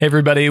Hey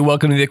everybody,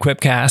 welcome to the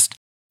Equipcast.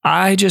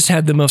 I just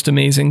had the most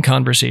amazing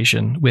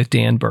conversation with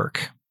Dan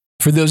Burke.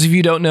 For those of you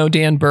who don't know,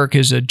 Dan Burke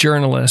is a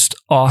journalist,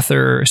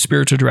 author,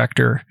 spiritual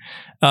director.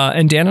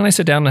 And Dan and I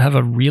sat down and have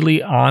a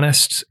really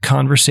honest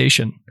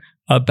conversation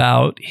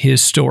about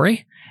his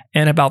story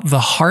and about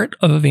the heart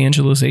of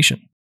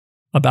evangelization,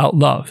 about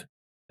love.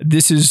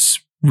 This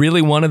is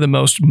really one of the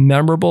most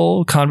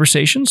memorable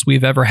conversations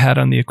we've ever had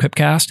on the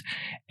Equipcast,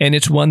 and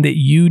it's one that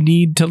you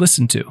need to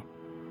listen to.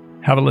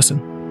 Have a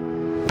listen.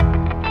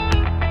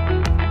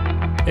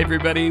 Hey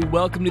everybody,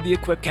 welcome to the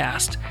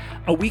Equipcast,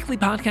 a weekly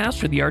podcast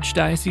for the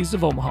Archdiocese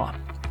of Omaha.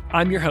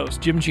 I'm your host,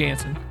 Jim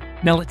Jansen.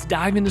 Now let's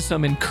dive into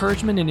some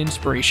encouragement and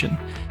inspiration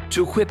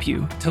to equip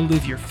you to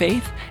live your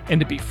faith and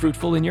to be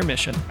fruitful in your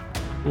mission.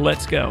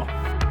 Let's go.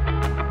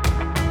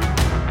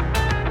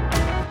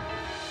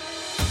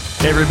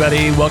 Hey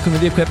everybody, welcome to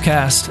the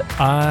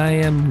Equipcast. I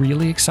am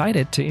really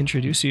excited to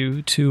introduce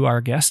you to our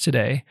guest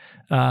today,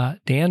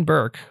 Dan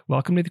Burke.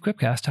 Welcome to the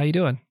Equipcast. How you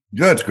doing?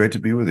 Good. It's great to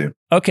be with you.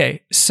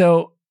 Okay,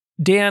 so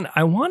Dan,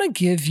 I want to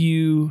give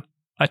you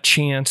a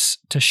chance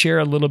to share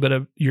a little bit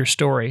of your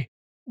story.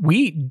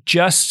 We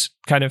just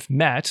kind of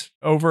met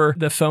over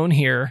the phone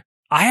here.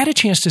 I had a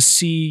chance to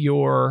see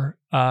your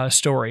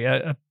story,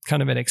 a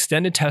kind of an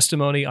extended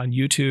testimony on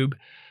YouTube.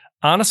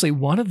 Honestly,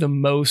 one of the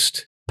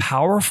most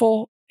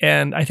powerful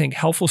and I think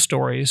helpful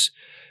stories,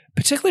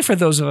 particularly for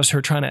those of us who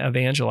are trying to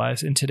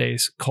evangelize in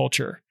today's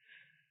culture.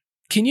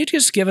 Can you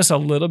just give us a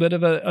little bit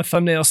of a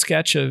thumbnail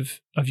sketch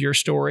of your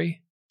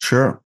story?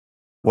 Sure.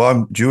 Well,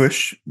 I'm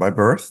Jewish by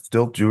birth,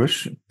 still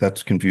Jewish.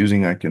 That's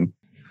confusing. I can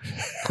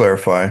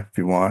clarify if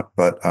you want,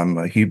 but I'm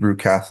a Hebrew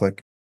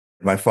Catholic.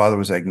 My father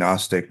was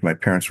agnostic. My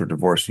parents were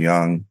divorced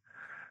young.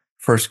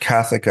 First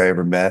Catholic I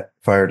ever met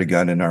fired a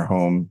gun in our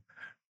home,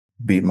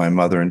 beat my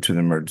mother into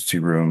the emergency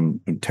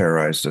room, and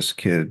terrorized us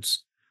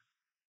kids.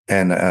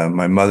 And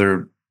my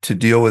mother, to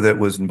deal with it,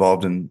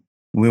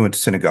 we went to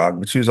synagogue,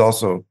 but she was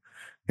also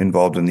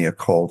involved in the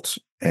occult.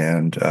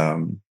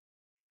 And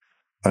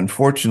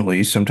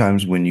unfortunately,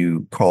 sometimes when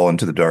you call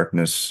into the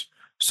darkness,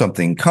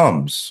 something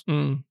comes.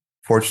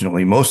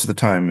 Fortunately, most of the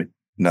time,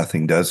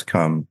 nothing does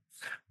come.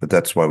 But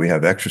that's why we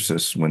have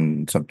exorcists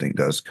when something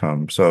does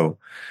come. So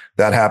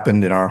that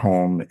happened in our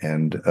home.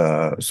 And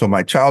so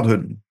my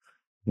childhood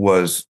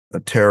was a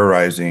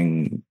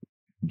terrorizing,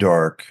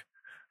 dark,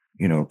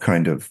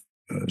 kind of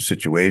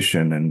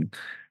situation. And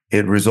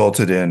it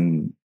resulted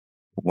in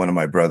one of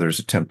my brothers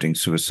attempting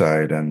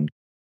suicide and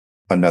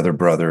another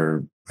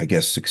brother, I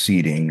guess,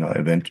 succeeding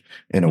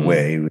in a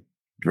way,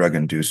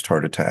 drug-induced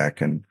heart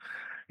attack. And,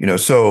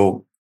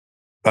 so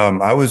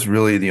I was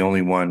really the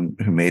only one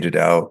who made it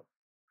out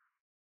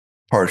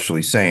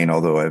partially sane,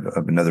 although I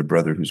have another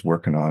brother who's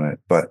working on it.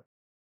 But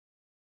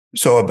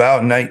so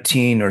about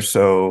 19 or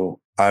so,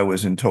 I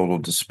was in total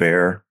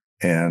despair.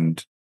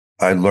 And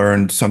I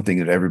learned something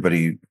that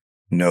everybody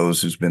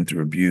knows who's been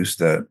through abuse,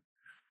 that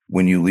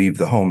when you leave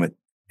the home,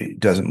 it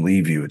doesn't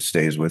leave you, it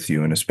stays with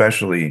you. And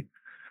especially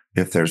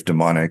if there's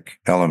demonic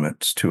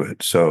elements to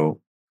it. So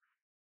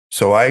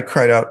I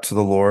cried out to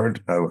the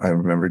Lord. I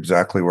remember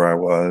exactly where I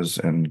was.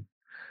 And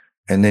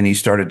then he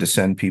started to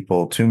send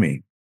people to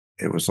me.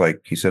 It was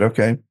like, he said,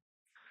 okay,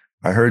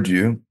 I heard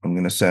you. I'm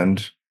going to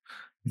send,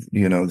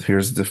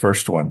 here's the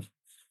first one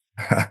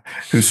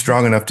who's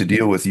strong enough to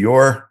deal with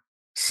your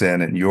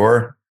sin and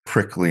your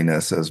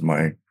prickliness, as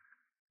my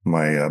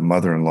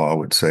mother-in-law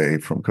would say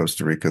from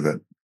Costa Rica,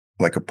 that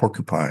like a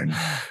porcupine.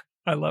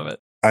 I love it.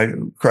 I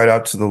cried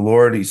out to the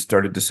Lord. He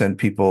started to send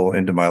people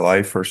into my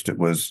life. First, it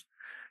was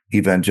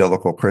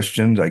evangelical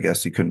Christians. I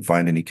guess he couldn't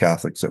find any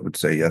Catholics that would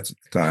say yes at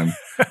the time,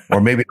 or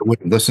maybe I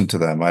wouldn't listen to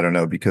them. I don't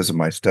know, because of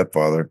my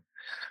stepfather.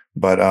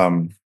 But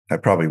I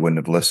probably wouldn't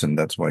have listened.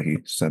 That's why he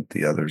sent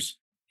the others.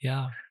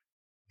 Yeah.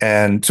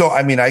 And so,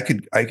 I mean, I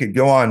could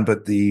go on,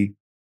 but the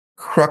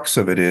crux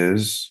of it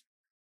is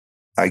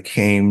I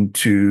came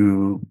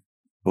to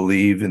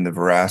believe in the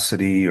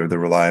veracity or the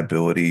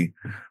reliability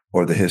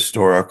or the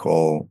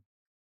historical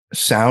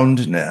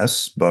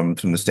soundness, from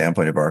the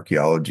standpoint of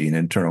archaeology and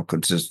internal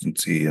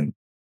consistency and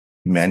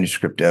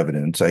manuscript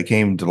evidence. I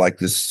came to like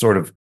this sort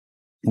of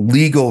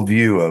legal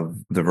view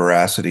of the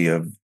veracity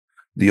of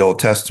the Old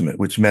Testament,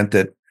 which meant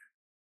that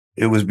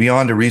it was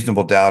beyond a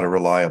reasonable doubt a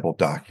reliable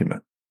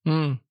document.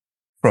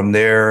 From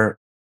there,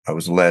 I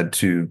was led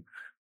to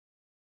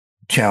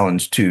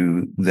challenge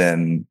to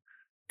then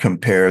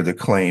compare the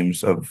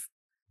claims of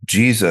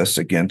Jesus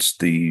against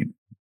the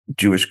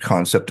Jewish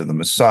concept of the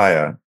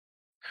Messiah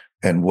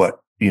and what,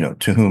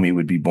 to whom he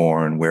would be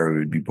born, where he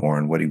would be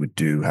born, what he would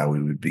do, how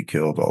he would be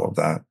killed, all of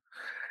that.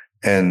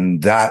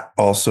 And that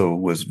also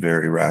was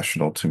very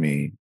rational to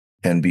me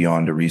and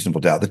beyond a reasonable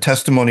doubt. The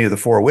testimony of the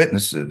four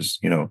witnesses,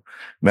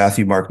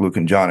 Matthew, Mark, Luke,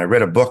 and John. I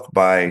read a book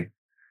by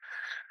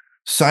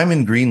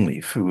Simon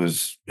Greenleaf, who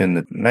was in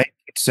the 19th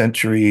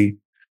century.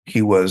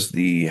 He was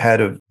the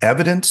head of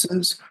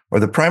evidences, or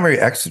the primary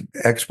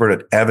expert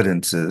at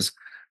evidences,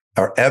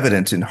 or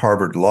evidence in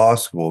Harvard Law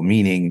School,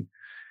 meaning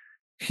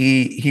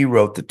he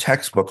wrote the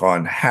textbook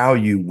on how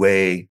you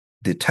weigh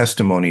the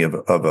testimony of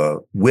a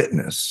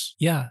witness.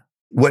 Yeah.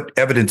 what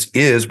evidence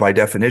is by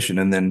definition,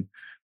 and then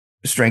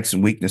strengths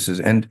and weaknesses.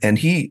 And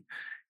he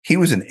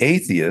was an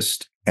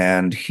atheist,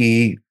 and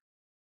he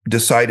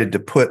decided to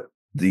put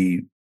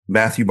the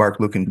Matthew, Mark,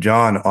 Luke, and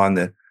John on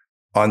the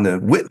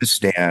witness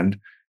stand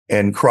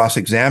and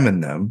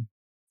cross-examine them.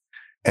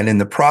 And in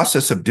the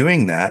process of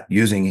doing that,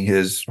 using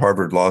his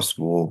Harvard Law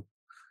School,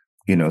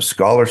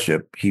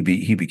 scholarship, he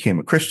became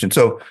a Christian.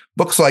 So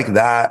books like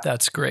that.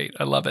 That's great.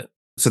 I love it.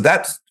 So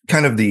that's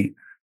kind of the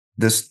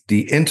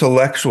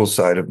intellectual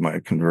side of my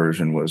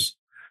conversion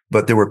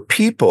but there were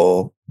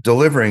people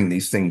delivering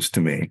these things to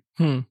me,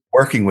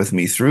 working with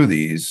me through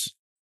these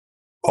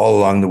all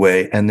along the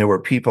way. And there were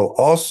people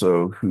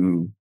also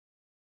who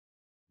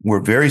were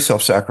very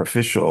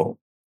self-sacrificial,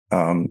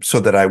 so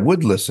that I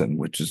would listen,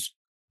 which is,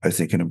 I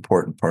think, an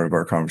important part of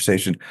our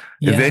conversation.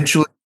 Yeah.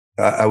 Eventually,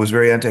 I was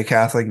very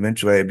anti-Catholic.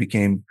 Eventually, I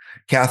became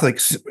Catholic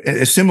in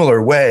a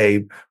similar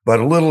way, but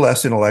a little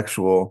less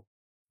intellectual,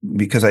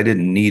 because I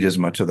didn't need as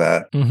much of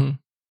that. Mm-hmm.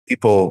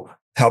 People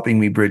helping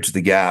me bridge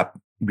the gap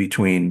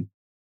between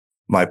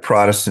my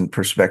Protestant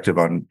perspective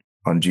on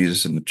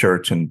Jesus and the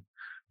church and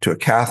to a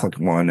Catholic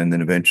one. And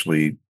then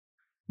eventually,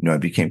 I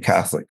became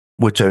Catholic,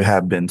 which I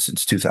have been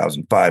since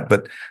 2005.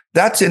 But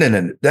that's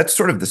that's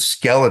sort of the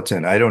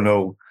skeleton. I don't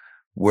know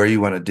where you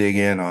want to dig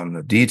in on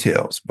the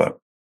details, but.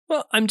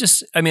 Well,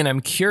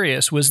 I'm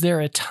curious, was there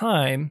a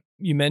time,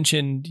 you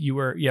mentioned you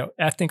were,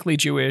 ethnically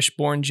Jewish,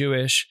 born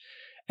Jewish,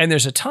 and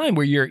there's a time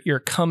where you're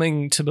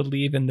coming to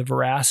believe in the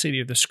veracity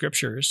of the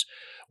scriptures.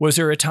 Was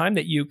there a time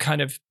that you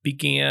kind of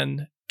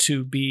began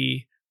to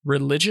be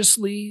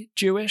religiously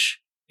Jewish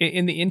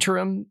in the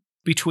interim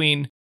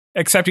between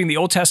accepting the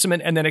Old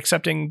Testament and then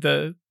accepting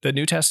the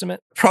New Testament?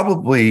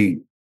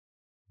 Probably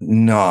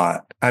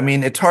not. I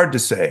mean, it's hard to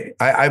say.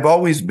 I've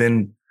always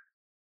been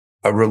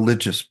a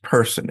religious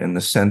person in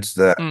the sense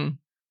that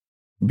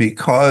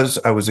because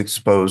I was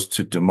exposed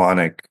to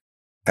demonic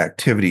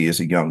activity as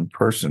a young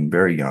person,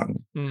 very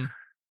young,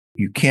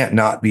 you can't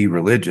not be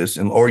religious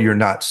or you're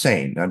not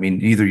sane. I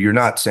mean, either you're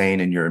not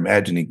sane and you're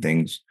imagining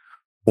things,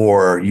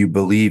 or you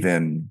believe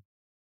in,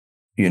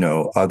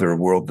 other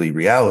worldly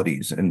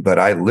realities. But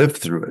I lived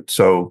through it.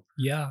 So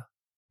yeah,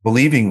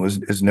 believing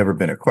has never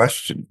been a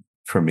question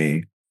for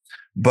me.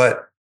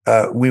 But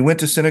we went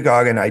to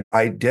synagogue, and I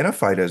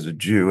identified as a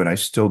Jew, and I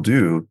still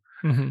do.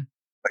 Mm-hmm.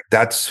 Like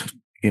that's,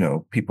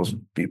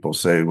 people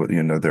say, well,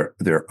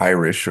 they're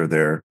Irish or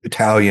they're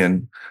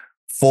Italian,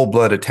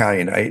 full-blood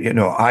Italian.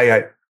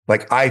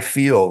 I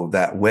feel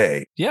that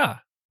way. Yeah.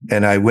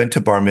 And I went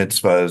to bar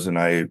mitzvahs, and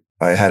I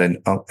had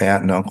an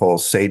aunt and uncle,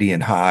 Sadie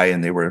and High,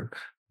 and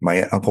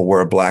my uncle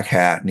wore a black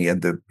hat, and he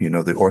had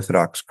the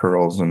Orthodox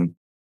curls, and,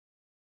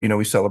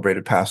 we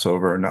celebrated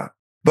Passover or not.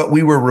 But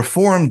we were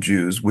Reformed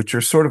Jews, which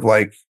are sort of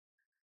like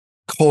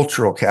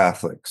cultural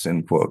Catholics,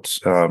 in quotes.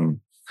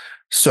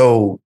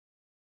 So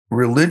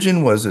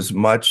religion was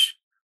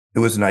it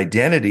was an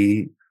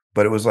identity,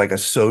 but it was like a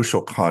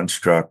social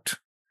construct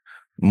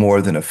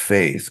more than a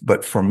faith.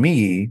 But for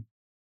me,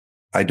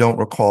 I don't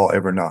recall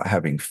ever not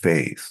having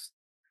faith.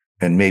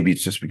 And maybe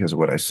it's just because of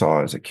what I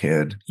saw as a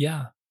kid.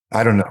 Yeah.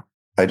 I don't know.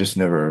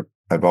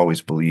 I've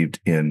always believed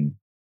in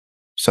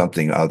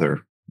something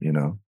other,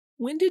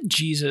 When did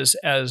Jesus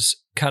as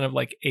kind of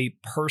like a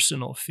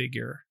personal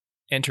figure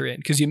enter in?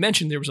 Because you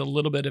mentioned there was a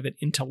little bit of an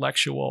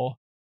intellectual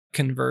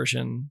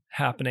conversion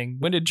happening.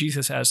 When did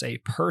Jesus as a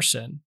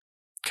person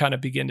kind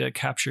of begin to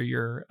capture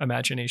your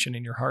imagination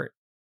and your heart?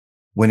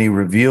 When he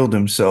revealed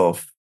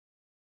himself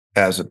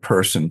as a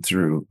person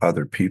through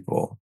other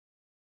people.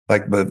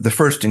 Like the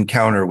first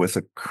encounter with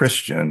a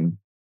Christian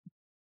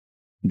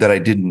that I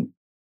didn't,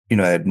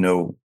 I had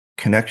no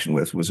connection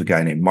with was a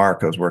guy named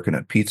Mark. I was working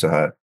at Pizza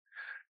Hut.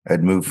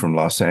 I'd moved from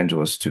Los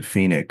Angeles to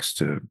Phoenix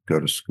to go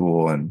to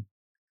school.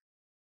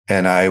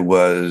 And I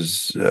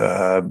was,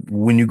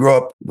 when you grow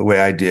up the way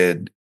I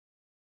did,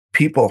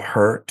 people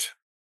hurt.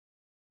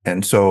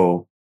 And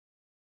so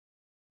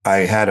I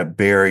had a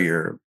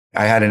barrier.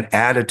 I had an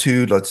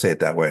attitude, let's say it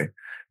that way.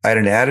 I had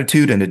an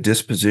attitude and a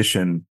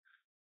disposition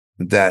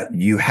that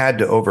you had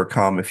to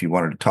overcome if you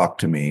wanted to talk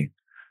to me,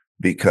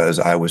 because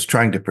I was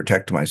trying to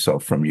protect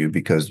myself from you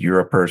because you're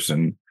a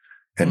person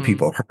and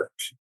people hurt.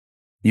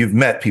 You've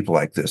met people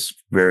like this,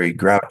 very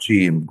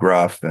grouchy and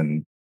gruff,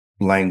 and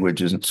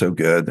language isn't so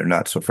good. They're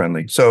not so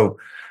friendly. So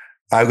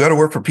I go to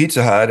work for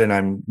Pizza Hut, and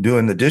I'm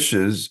doing the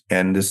dishes,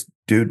 and this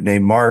dude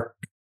named Mark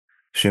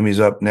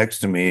shimmies up next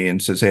to me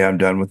and says, "Hey, I'm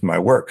done with my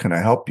work. Can I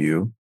help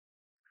you?"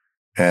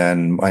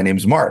 And my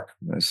name's Mark.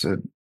 I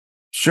said,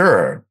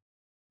 "Sure."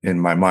 In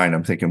my mind,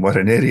 I'm thinking, what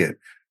an idiot.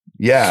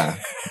 Yeah,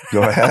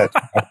 go ahead.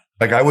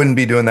 Like, I wouldn't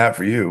be doing that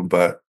for you,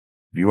 but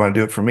if you want to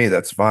do it for me,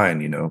 that's fine,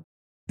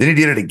 Then he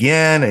did it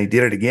again, and he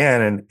did it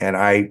again. And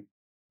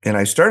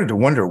I started to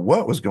wonder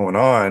what was going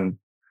on.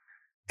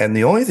 And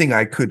the only thing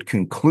I could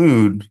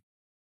conclude,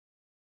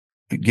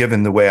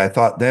 given the way I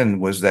thought then,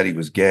 was that he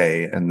was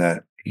gay and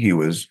that he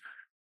was,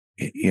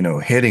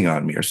 hitting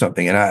on me or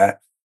something. And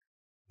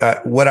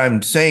what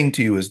I'm saying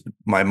to you is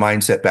my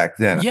mindset back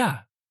then.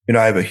 Yeah.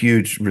 I have a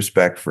huge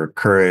respect for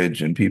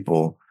courage and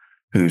people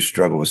who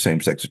struggle with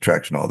same-sex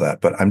attraction, all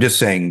that. But I'm just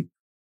saying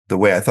the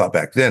way I thought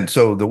back then.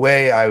 So the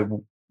way I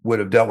would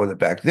have dealt with it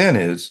back then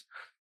is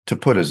to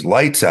put his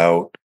lights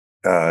out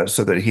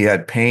so that he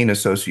had pain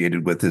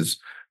associated with his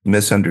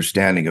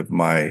misunderstanding of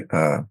my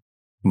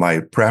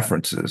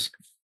preferences.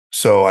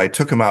 So I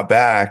took him out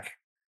back,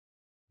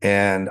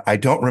 and I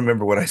don't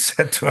remember what I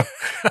said to him,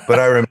 but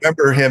I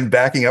remember him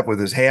backing up with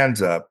his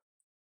hands up,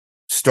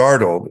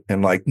 startled,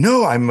 and like,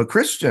 no, I'm a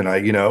Christian.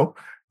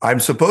 I'm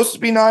supposed to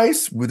be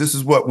nice. This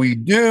is what we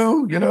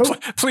do,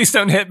 Please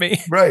don't hit me.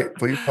 Right.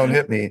 Please don't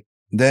hit me.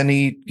 Then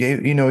he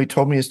he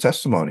told me his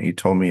testimony. He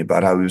told me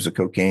about how he was a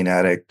cocaine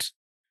addict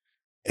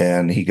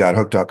and he got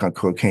hooked up on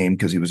cocaine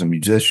because he was a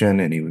musician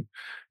and he would,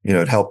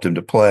 it helped him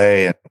to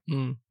play.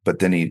 But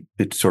then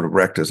it sort of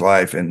wrecked his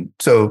life. And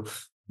so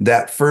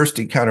that first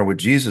encounter with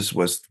Jesus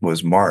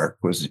was Mark,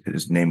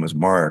 his name was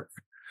Mark.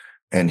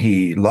 And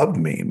he loved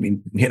me. I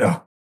mean,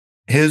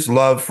 his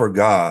love for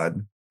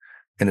God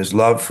and his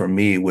love for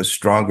me was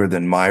stronger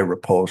than my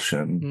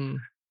repulsion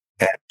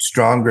and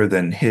stronger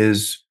than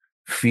his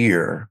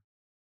fear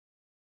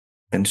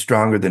and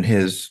stronger than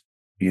his,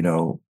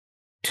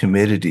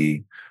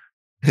 timidity.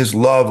 His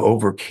love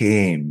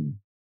overcame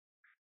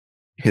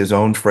his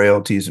own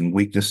frailties and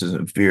weaknesses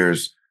and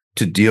fears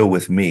to deal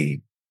with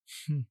me.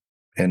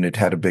 And it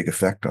had a big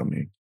effect on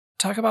me.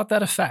 Talk about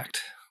that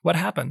effect. What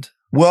happened?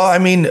 Well, I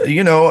mean,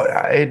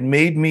 it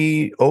made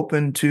me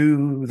open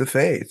to the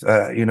faith.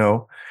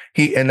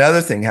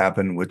 Another thing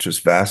happened, which was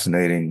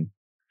fascinating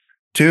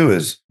too,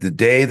 is the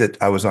day that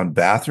I was on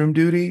bathroom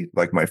duty,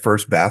 like my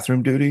first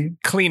bathroom duty.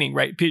 Cleaning,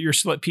 right? You're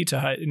still at Pizza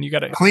Hut and you got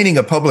to... Cleaning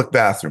a public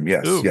bathroom,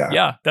 yes. Ooh, yeah.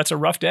 Yeah, that's a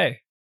rough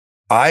day.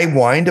 I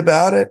whined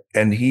about it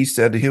and he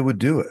said he would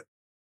do it.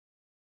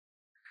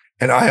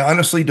 And I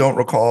honestly don't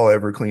recall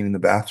ever cleaning the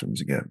bathrooms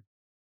again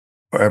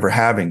or ever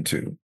having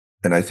to.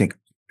 And I think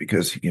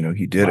because,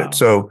 he did it.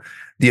 So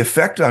the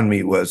effect on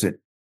me was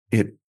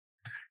I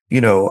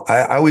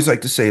always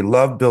like to say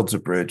love builds a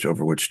bridge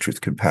over which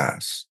truth can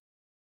pass.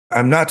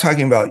 I'm not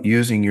talking about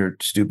using your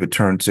stupid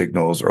turn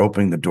signals or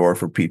opening the door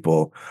for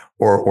people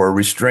or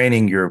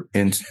restraining your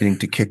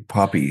instinct to kick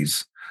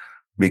puppies,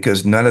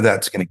 because none of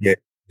that's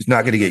it's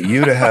not going to get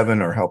you to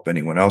heaven or help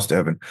anyone else to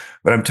heaven.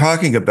 But I'm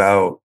talking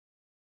about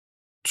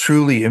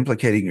truly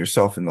implicating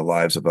yourself in the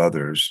lives of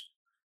others,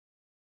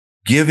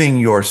 giving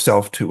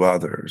yourself to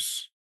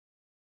others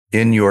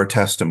in your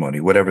testimony,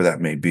 whatever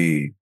that may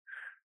be.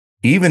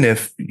 Even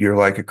if you're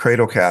like a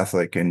cradle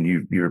Catholic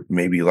and you're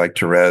maybe like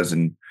Therese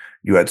and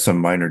you had some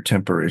minor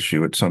temper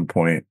issue at some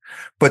point,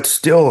 but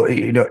still,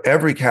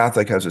 every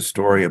Catholic has a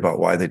story about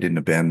why they didn't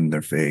abandon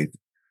their faith.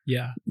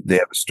 Yeah. They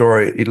have a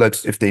story.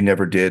 If they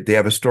never did, they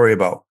have a story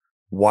about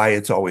why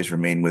it's always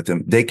remained with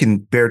them. They can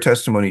bear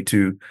testimony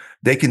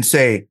they can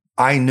say,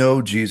 I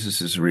know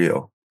Jesus is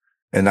real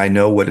and I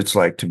know what it's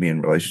like to be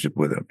in relationship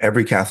with him.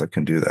 Every Catholic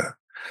can do that.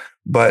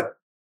 But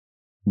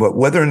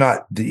whether or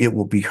not it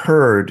will be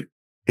heard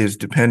is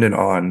dependent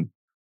on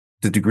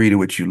the degree to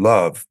which you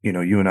love.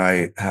 You and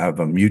I have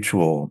a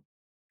mutual,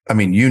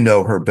 you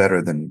know her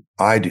better than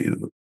I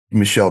do,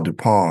 Michelle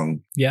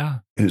Dupont. Yeah.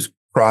 Whose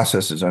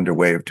process is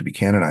underway to be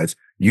canonized.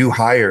 You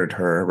hired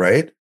her,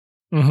 right?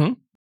 Mm-hmm.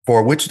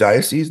 For which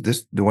diocese?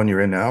 The one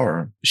you're in now,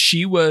 or?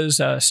 She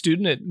was a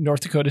student at North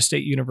Dakota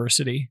State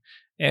University,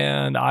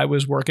 and I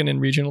was working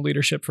in regional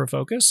leadership for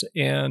Focus,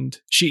 and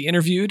she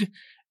interviewed,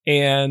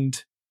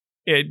 and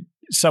it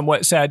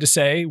somewhat sad to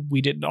say,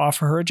 we didn't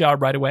offer her a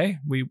job right away.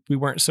 We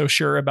weren't so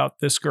sure about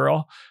this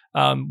girl,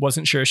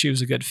 wasn't sure she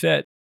was a good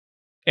fit.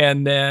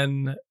 And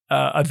then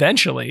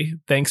eventually,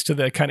 thanks to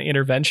the kind of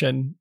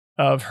intervention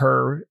of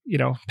her,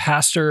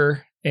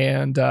 pastor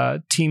and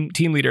team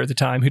leader at the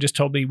time, who just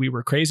told me we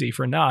were crazy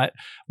for not,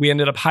 we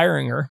ended up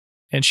hiring her,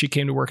 and she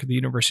came to work at the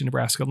University of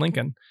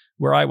Nebraska-Lincoln,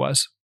 where I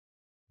was.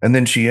 And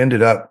then she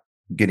ended up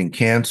getting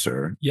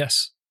cancer.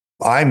 Yes.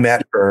 I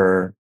met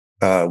her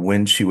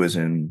when she was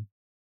in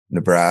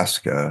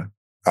Nebraska.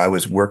 I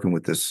was working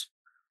with this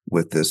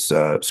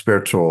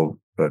spiritual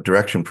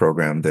direction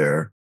program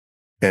there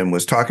and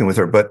was talking with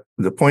her. But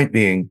the point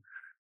being,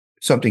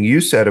 something you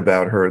said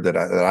about her that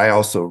I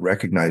also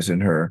recognize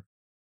in her,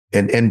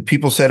 and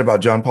people said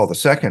about John Paul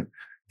II,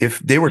 if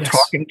they were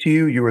talking to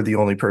you, you were the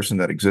only person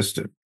that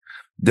existed.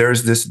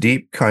 There's this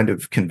deep kind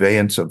of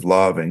conveyance of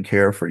love and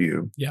care for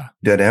you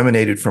that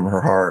emanated from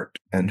her heart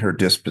and her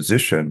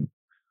disposition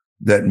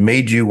that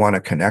made you want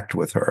to connect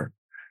with her,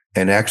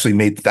 and actually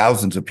made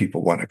thousands of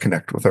people want to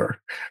connect with her,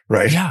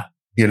 right? Yeah.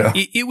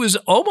 It was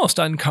almost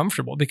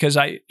uncomfortable because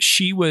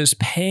she was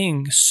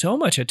paying so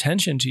much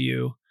attention to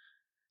you.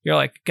 You're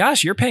like,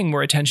 gosh, you're paying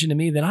more attention to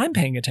me than I'm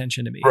paying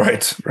attention to me.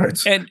 Right.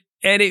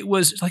 And it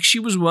was like she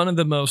was one of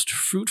the most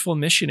fruitful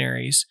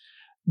missionaries.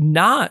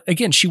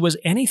 She was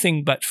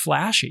anything but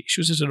flashy. She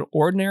was just an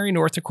ordinary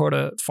North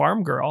Dakota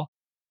farm girl,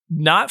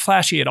 not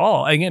flashy at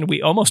all. Again,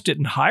 we almost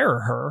didn't hire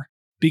her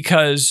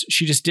because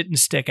she just didn't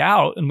stick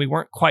out, and we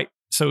weren't quite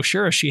so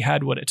sure she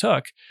had what it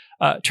took.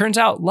 Turns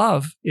out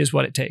love is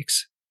what it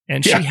takes.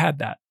 And she had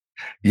that.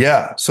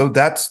 Yeah. So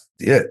that's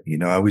it.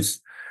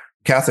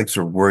 Catholics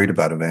are worried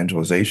about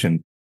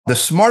evangelization. The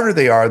smarter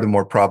they are, the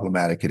more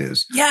problematic it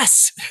is.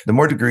 Yes. The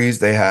more degrees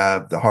they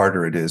have, the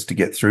harder it is to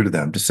get through to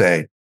them, to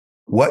say,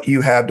 what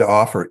you have to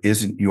offer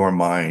isn't your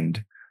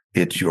mind,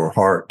 it's your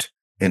heart,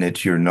 and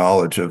it's your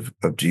knowledge of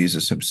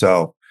Jesus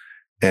himself.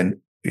 And,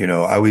 I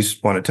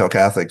always want to tell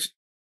Catholics,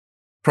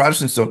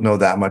 Protestants don't know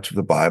that much of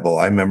the Bible.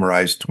 I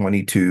memorized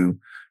 22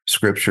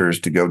 scriptures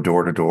to go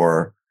door to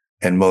door,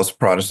 and most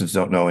Protestants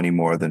don't know any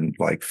more than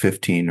like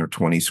 15 or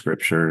 20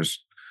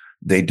 scriptures.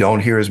 They don't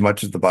hear as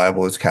much of the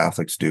Bible as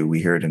Catholics do.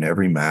 We hear it in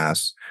every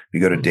Mass. If you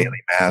go to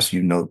daily Mass,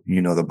 you know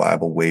the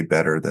Bible way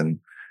better than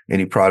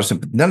any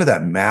Protestant, but none of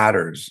that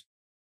matters.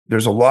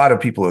 There's a lot of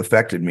people who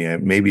affected me.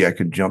 Maybe I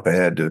could jump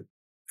ahead to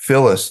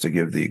Phyllis to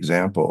give the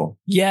example.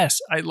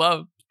 Yes,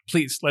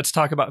 please, let's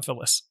talk about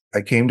Phyllis.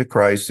 I came to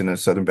Christ in a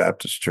Southern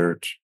Baptist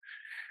church,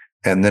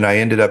 and then I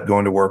ended up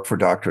going to work for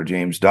Dr.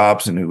 James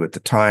Dobson, who at the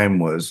time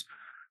was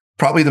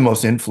probably the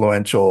most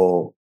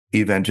influential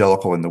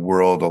evangelical in the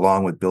world,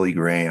 along with Billy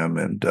Graham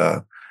and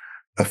a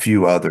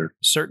few others.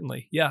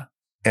 Certainly, yeah.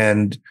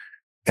 And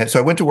so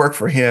I went to work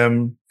for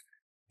him,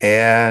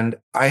 and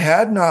I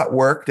had not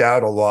worked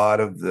out a lot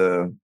of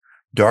the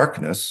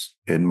darkness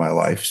in my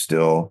life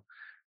still.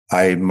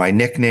 My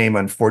nickname,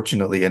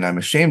 unfortunately, and I'm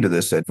ashamed of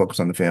this at Focus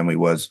on the Family,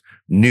 was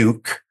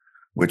Nuke,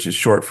 which is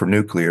short for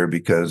nuclear,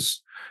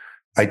 because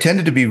I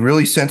tended to be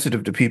really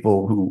sensitive to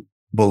people who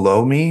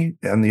below me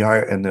and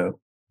the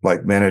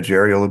like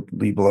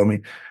managerially below me.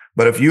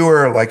 But if you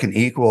were like an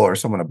equal or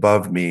someone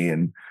above me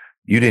and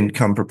you didn't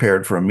come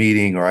prepared for a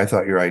meeting, or I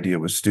thought your idea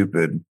was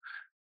stupid,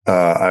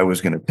 I was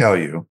going to tell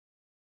you.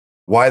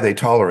 Why they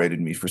tolerated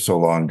me for so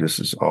long, this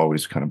is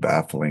always kind of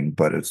baffling,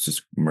 but it's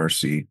just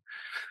mercy.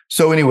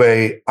 So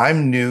anyway,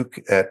 I'm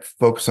Nuke at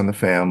Focus on the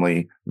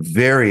Family,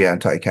 very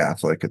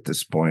anti-Catholic at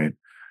this point,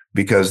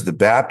 because the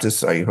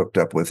Baptists I hooked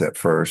up with at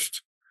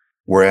first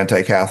were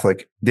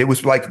anti-Catholic. It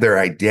was like their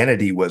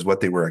identity was what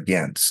they were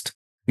against.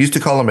 We used to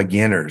call them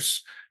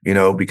beginners,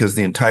 because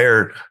their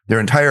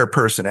entire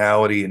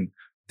personality and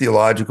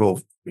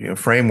theological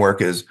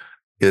framework is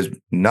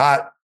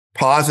not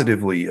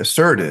positively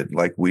asserted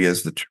like we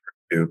as the church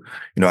do.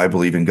 I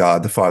believe in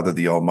God, the Father,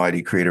 the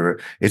Almighty Creator.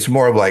 It's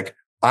more of like,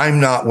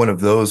 I'm not one of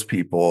those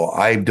people.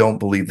 I don't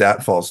believe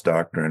that false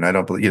doctrine. I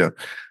don't believe,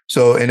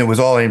 So, and it was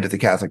all aimed at the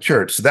Catholic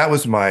Church. So that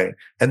was and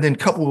then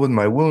coupled with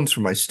my wounds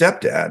from my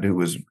stepdad, who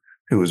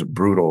was a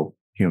brutal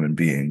human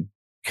being,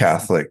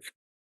 Catholic.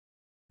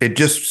 It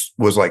just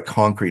was like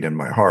concrete in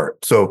my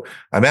heart. So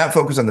I'm at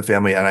Focus on the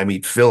Family, and I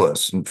meet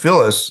Phyllis. And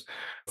Phyllis,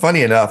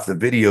 funny enough, the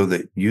video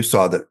that you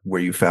saw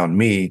where you found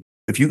me,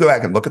 if you go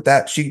back and look at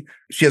that, she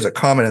has a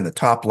comment in the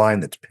top line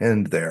that's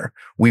pinned there.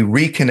 We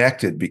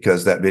reconnected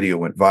because that video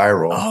went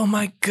viral. Oh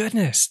my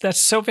goodness.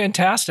 That's so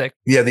fantastic.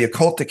 Yeah, The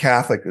Occult to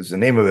Catholic is the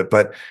name of it,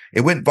 but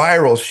it went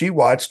viral. She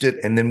watched it,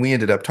 and then we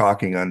ended up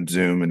talking on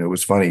Zoom, and it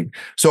was funny.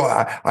 So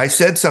I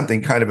said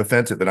something kind of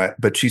offensive,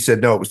 but she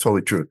said, no, it was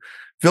totally true.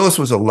 Phyllis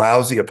was a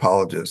lousy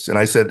apologist. And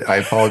I said, I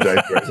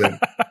apologize for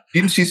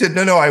it. She said,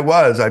 no,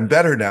 I'm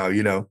better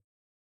now,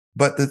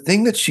 But the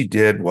thing that she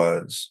did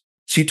was,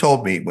 she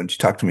told me when she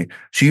talked to me,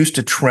 she used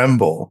to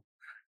tremble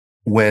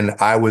when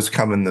I was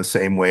coming the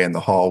same way in the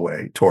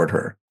hallway toward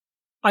her.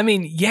 I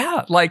mean,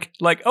 yeah, like,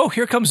 oh,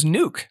 here comes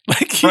Nuke.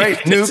 Right,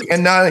 Nuke,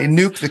 and not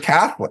Nuke the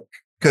Catholic,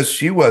 because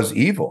she was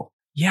evil.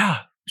 Yeah.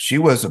 She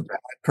was a bad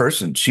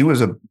person. She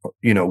was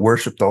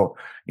worshiped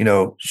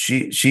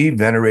she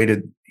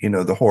venerated,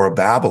 the whore of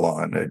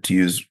Babylon, to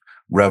use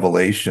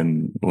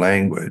Revelation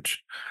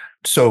language.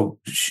 So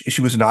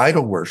she was an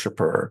idol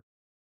worshiper.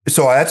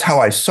 So that's how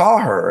I saw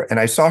her. And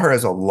I saw her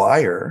as a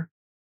liar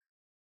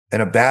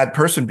and a bad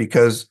person,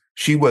 because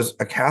she was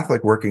a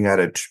Catholic working at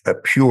a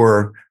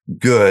pure,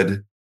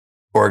 good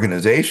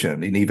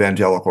organization, an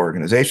evangelical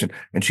organization.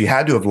 And she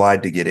had to have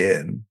lied to get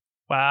in.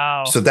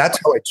 Wow. So that's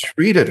how I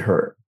treated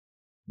her.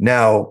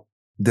 Now,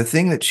 the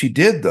thing that she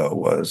did,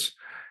 though,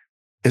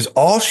 is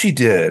all she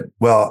did,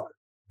 well,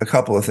 a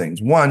couple of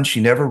things. One, she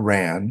never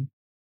ran.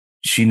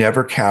 She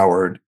never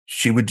cowered.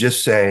 She would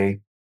just say,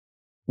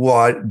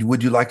 well,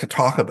 would you like to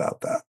talk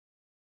about that?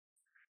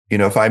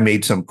 If I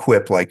made some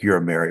quip like, you're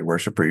a Mary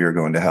worshiper, you're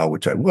going to hell,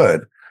 which I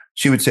would,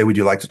 she would say, would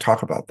you like to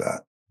talk about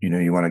that?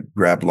 You want to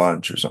grab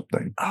lunch or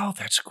something. Oh,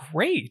 that's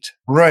great.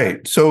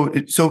 Right. So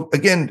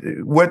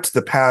again, what's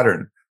the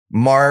pattern?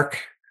 Mark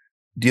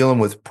dealing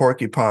with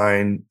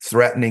Porcupine,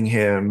 threatening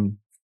him,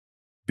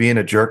 being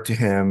a jerk to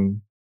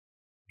him,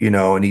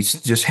 and he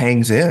just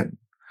hangs in.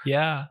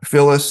 Yeah.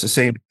 Phyllis, the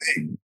same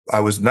thing.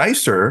 I was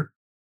nicer,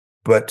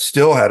 but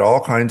still had all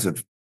kinds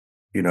of,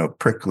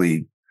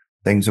 prickly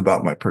things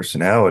about my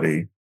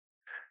personality.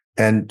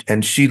 And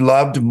she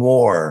loved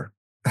more.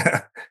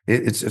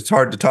 It's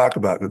hard to talk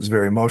about because it's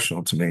very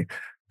emotional to me,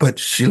 but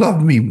she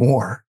loved me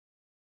more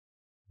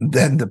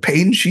than the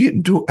pain she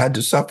had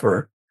to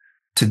suffer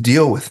to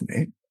deal with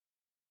me.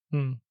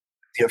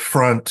 The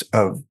affront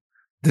of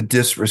the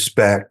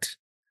disrespect,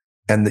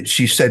 and that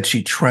she said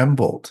she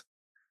trembled,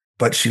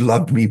 but she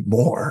loved me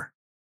more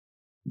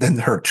than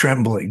her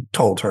trembling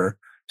told her,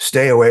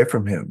 stay away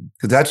from him,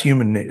 because that's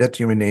human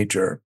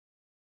nature.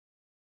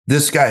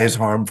 this guy is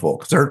harmful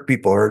because hurt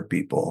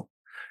people,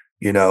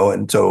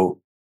 and so,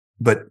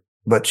 but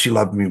she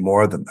loved me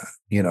more than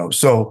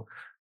that.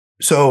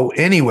 So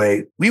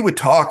anyway, we would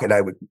talk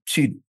and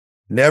she'd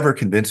never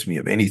convinced me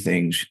of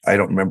anything. I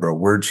don't remember a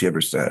word she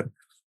ever said,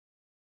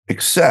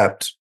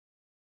 except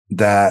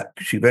that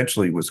she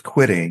eventually was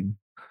quitting.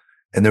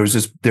 And they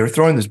were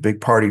throwing this big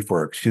party for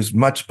her. She was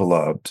much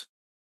beloved.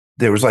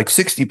 There was like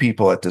 60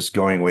 people at this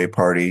going away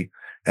party.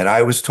 And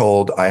I was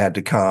told I had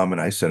to come.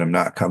 And I said, I'm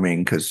not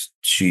coming because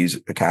she's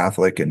a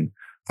Catholic and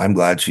I'm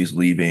glad she's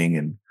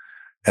leaving.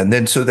 And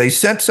then, so they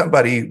sent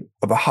somebody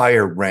of a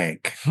higher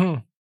rank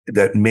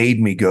that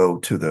made me go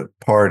to the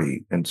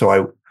party. And so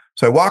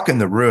I walk in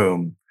the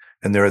room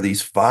and there are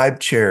these 5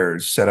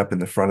 chairs set up in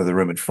the front of the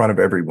room in front of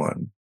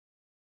everyone.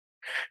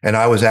 And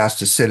I was asked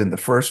to sit in the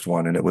first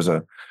one. And it was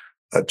a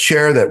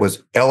chair that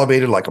was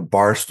elevated like a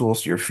bar stool.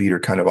 So your feet are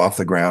kind of off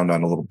the ground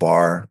on a little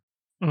bar.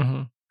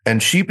 Mm-hmm.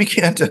 And she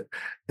began to,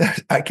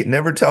 I can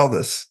never tell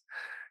this.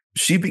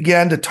 She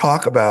began to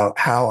talk about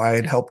how I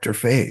had helped her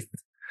faith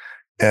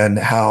and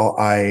how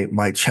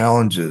my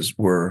challenges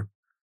were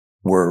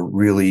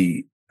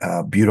really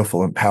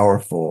beautiful and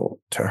powerful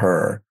to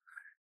her,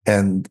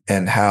 and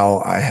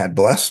how I had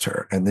blessed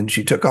her. And then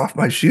she took off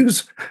my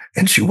shoes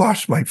and she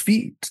washed my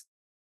feet.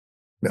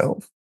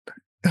 I'm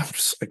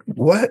just like,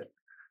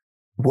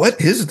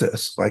 what is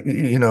this? Like,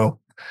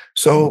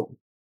 so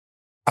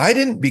I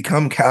didn't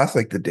become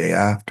Catholic the day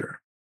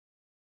after,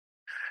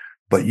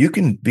 but you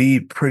can be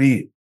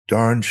pretty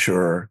darn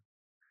sure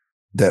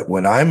that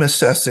when I'm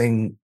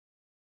assessing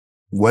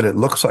what it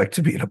looks like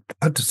to be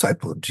a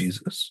disciple of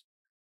Jesus,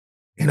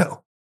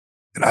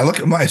 and I look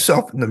at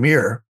myself in the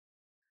mirror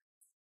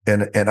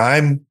and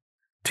I'm,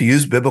 to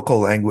use biblical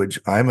language,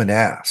 I'm an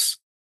ass.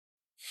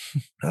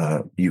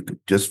 You could,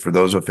 just for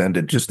those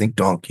offended, just think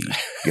donkey,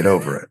 get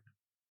over it.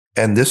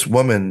 And this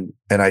woman,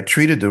 and I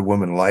treated the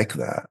woman like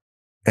that,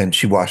 and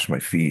she washed my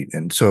feet.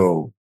 And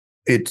so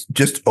it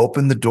just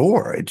opened the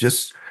door.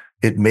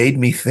 It made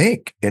me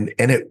think. And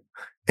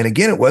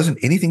again, it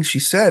wasn't anything she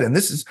said. And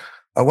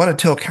I want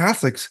to tell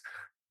Catholics,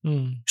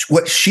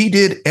 what she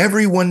did,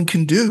 everyone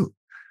can do.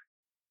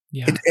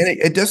 Yeah.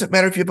 It doesn't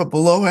matter if you have a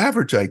below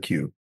average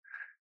IQ.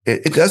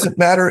 It doesn't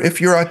matter if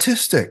you're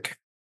autistic.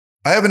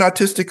 I have an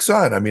autistic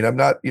son. I mean, I'm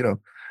not,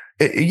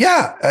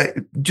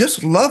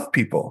 just love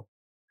people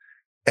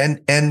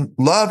and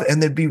love,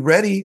 and then be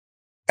ready,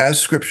 as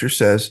scripture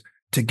says,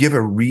 to give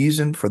a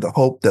reason for the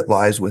hope that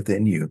lies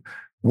within you.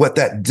 What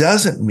that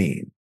doesn't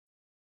mean,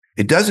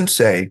 it doesn't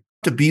say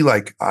to be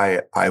like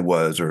I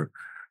was,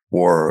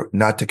 or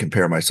not to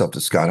compare myself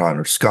to Scott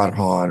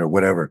Hahn or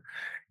whatever.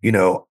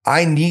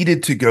 I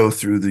needed to go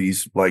through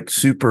these like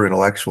super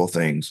intellectual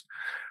things.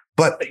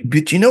 But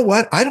you know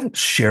what? I don't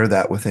share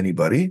that with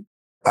anybody.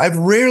 I've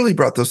rarely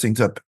brought those things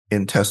up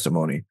in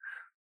testimony.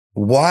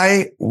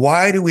 Why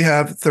do we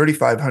have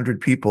 3,500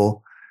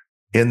 people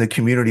in the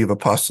community of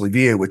Apostoli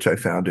Viae, which I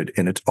founded,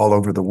 and it's all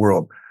over the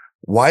world?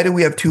 Why do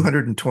we have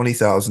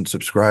 220,000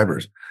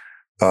 subscribers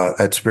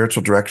at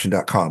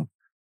spiritualdirection.com?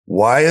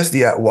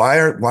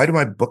 Why do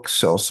my books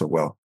sell so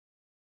well?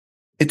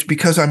 It's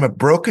because I'm a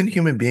broken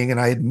human being and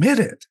I admit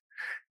it.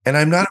 And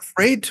I'm not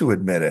afraid to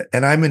admit it.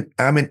 And I'm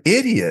an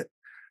idiot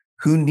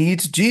who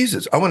needs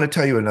Jesus. I want to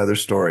tell you another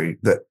story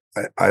that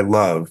I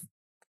love.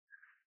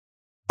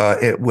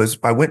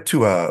 I went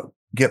to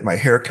get my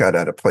hair cut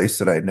at a place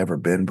that I had never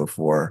been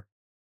before.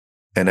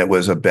 And it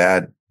was a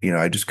bad,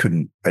 I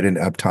didn't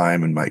have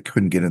time and I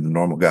couldn't get in the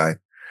normal guy.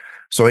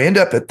 So I end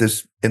up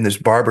in this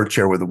barber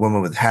chair with a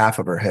woman with half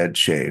of her head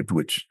shaved,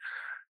 which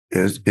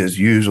is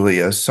usually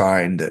a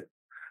sign that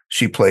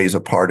she plays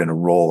a part in a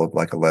role of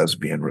like a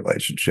lesbian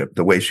relationship,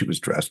 the way she was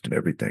dressed and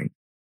everything.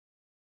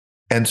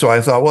 And so I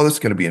thought, well, this is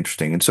going to be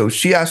interesting. And so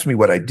she asked me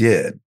what I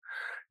did.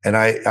 And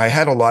I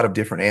had a lot of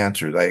different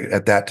answers.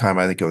 At that time,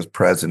 I think I was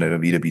president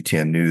of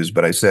EWTN News,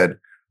 but I said,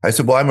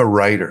 well, I'm a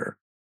writer.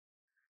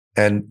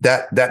 And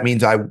that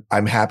means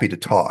I'm happy to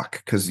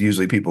talk, because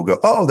usually people go,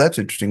 oh, that's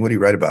interesting. What do you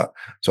write about?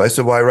 So I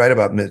said, well, I write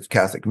about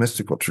Catholic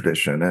mystical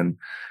tradition.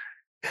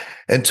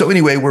 And so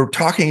anyway, we're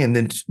talking, and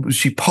then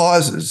she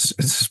pauses,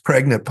 it's this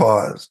pregnant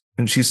pause.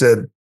 And she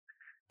said,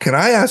 can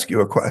I ask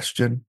you a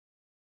question?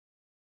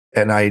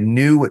 And I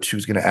knew what she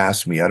was going to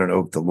ask me. I don't know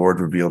if the Lord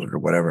revealed it or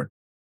whatever.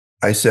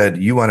 I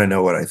said, you want to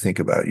know what I think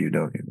about you,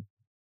 don't you?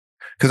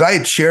 Because I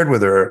had shared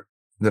with her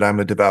that I'm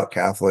a devout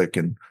Catholic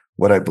and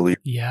what I believe.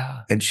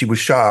 Yeah. And she was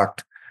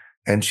shocked.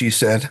 And she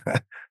said,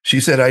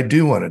 I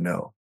do want to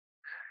know.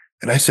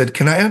 And I said,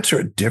 can I answer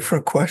a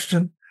different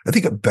question? I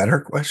think a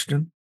better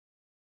question.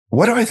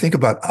 What do I think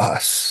about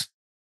us?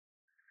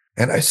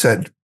 And I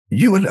said,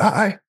 you and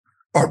I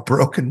are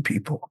broken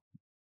people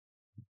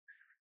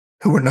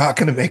who are not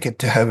going to make it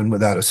to heaven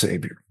without a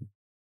savior.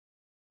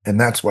 And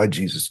that's why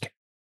Jesus came.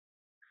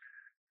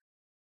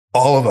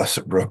 All of us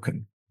are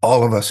broken.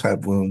 All of us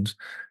have wounds.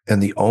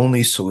 And the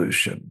only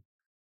solution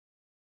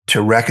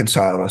to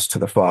reconcile us to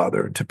the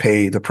Father, to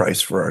pay the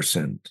price for our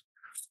sins,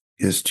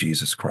 is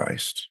Jesus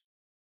Christ.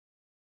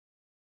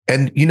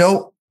 And,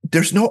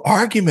 there's no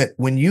argument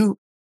when you're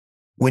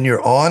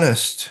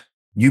honest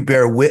You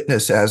bear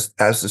witness, as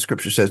the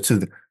scripture says,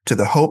 to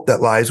the hope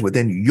that lies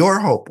within you. Your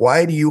hope.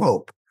 Why do you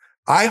hope?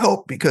 I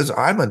hope because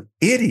I'm an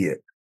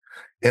idiot.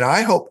 And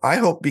I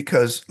hope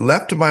because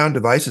left to my own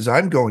devices,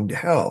 I'm going to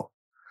hell.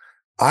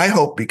 I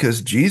hope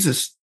because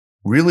Jesus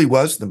really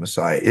was the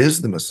Messiah,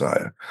 is the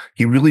Messiah.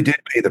 He really did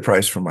pay the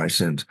price for my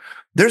sins.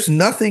 There's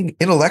nothing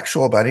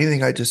intellectual about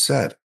anything I just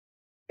said.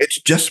 It's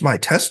just my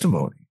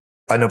testimony.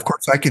 And of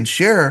course, I can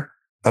share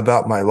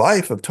about my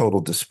life of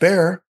total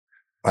despair.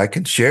 I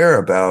can share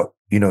about,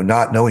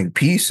 not knowing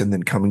peace and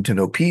then coming to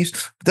know peace.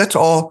 But that's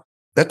all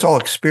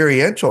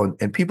experiential.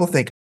 And people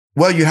think,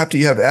 well, you have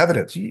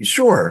evidence.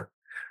 Sure.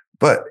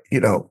 But,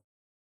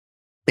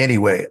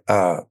 anyway,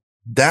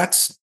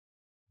 that's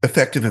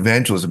effective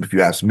evangelism, if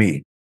you ask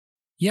me.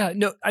 Yeah,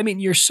 no, I mean,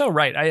 you're so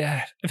right.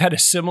 I've had a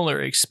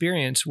similar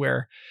experience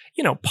where,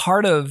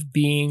 part of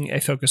being a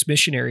focused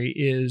missionary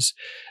is,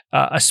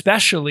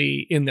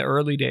 especially in the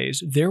early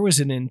days, there was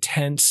an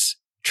intense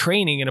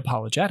training in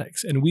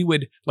apologetics. And we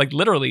would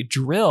literally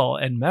drill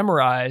and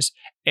memorize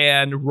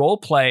and role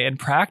play and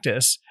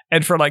practice.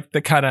 And for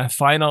the kind of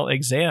final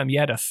exam, you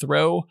had to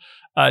throw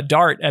a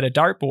dart at a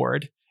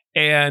dartboard.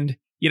 And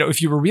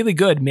if you were really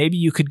good, maybe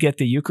you could get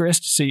the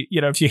Eucharist. So,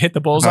 if you hit the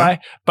bullseye,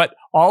 but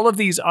all of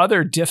these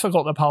other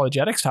difficult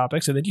apologetics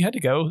topics, and then you had to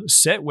go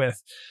sit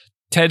with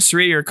Ted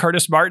Sri or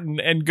Curtis Martin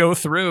and go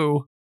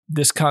through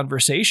this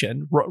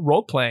conversation,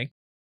 role playing.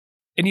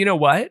 And you know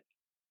what?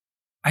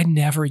 I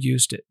never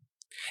used it.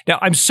 Now,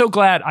 I'm so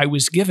glad I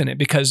was given it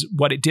because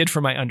what it did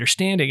for my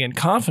understanding and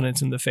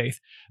confidence in the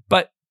faith.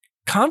 But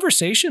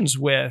conversations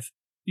with,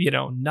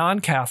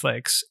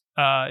 non-Catholics,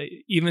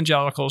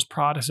 evangelicals,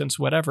 Protestants,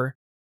 whatever,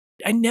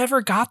 I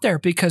never got there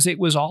because it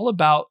was all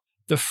about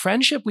the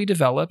friendship we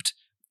developed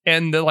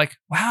and the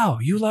wow,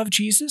 you love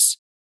Jesus?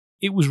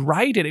 It was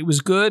right and it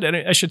was good. And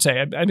I should say,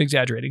 I'm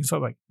exaggerating.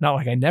 So not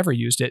like I never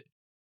used it,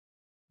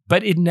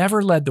 but it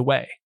never led the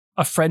way.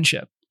 A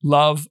friendship,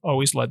 love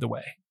always led the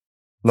way.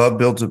 Love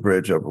builds a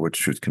bridge over which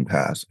truth can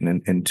pass.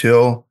 And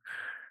until,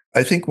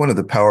 I think one of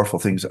the powerful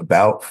things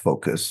about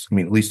focus, I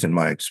mean, at least in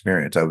my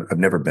experience, I've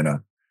never been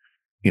a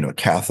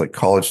Catholic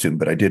college student,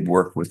 but I did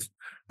work with,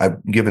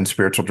 I've given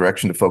spiritual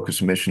direction to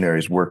focus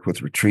missionaries, worked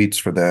with retreats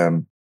for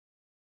them,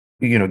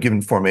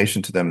 given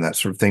formation to them, that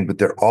sort of thing. But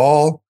they're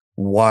all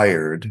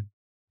wired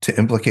to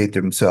implicate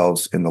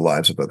themselves in the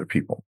lives of other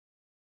people.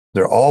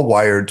 They're all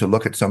wired to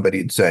look at somebody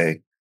and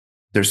say,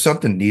 there's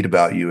something neat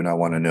about you and I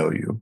want to know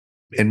you.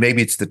 And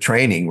maybe it's the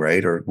training,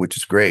 right? Which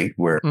is great,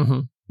 where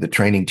the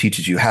training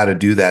teaches you how to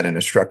do that in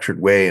a structured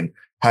way and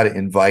how to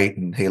invite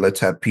and, hey, let's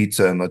have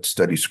pizza and let's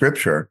study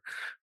scripture.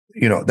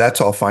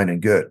 That's all fine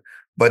and good.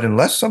 But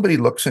unless somebody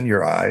looks in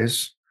your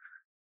eyes,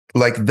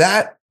 like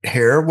that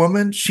hair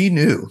woman, she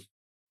knew,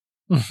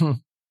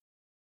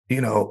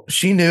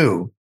 she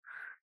knew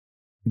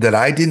that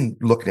I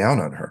didn't look down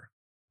on her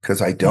because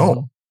I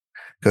don't,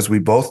 because we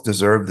both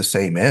deserve the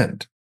same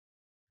end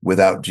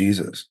without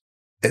Jesus.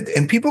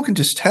 And people can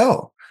just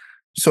tell.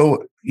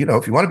 So,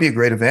 if you want to be a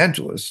great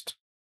evangelist,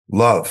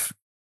 love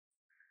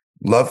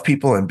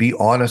people and be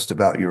honest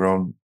about your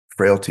own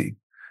frailty.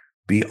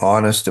 Be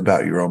honest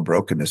about your own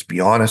brokenness. Be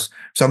honest.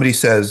 Somebody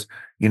says,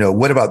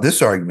 what about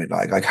this argument?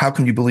 Like, how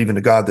can you believe in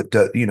a God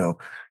that,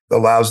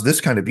 allows this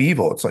kind of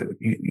evil? It's like,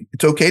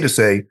 it's okay to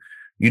say,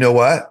 you know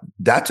what?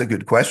 That's a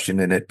good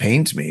question. And it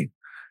pains me.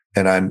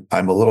 And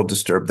I'm a little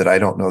disturbed that I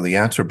don't know the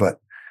answer,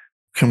 but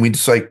can we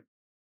just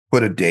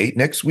put a date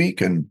next week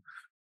and,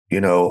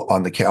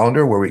 on the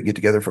calendar where we get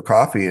together for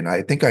coffee? And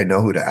I think I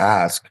know who to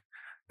ask.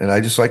 And I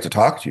just like to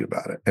talk to you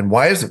about it. And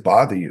why does it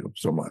bother you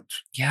so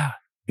much? Yeah.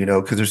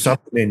 Because there's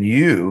something in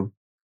you.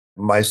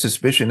 My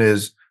suspicion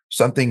is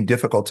something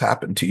difficult's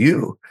happened to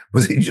you.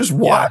 Was it you just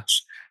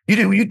watch?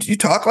 Yeah. You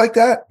talk like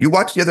that? You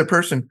watch the other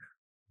person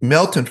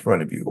melt in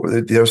front of you,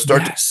 or they'll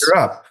start to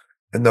tear up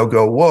and they'll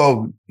go,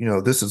 whoa,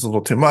 this is a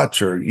little too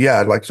much, or yeah,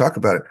 I'd like to talk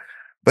about it.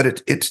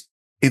 But it's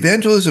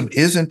evangelism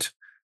isn't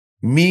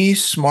me,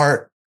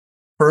 smart,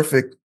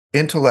 perfect,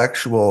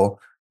 intellectual,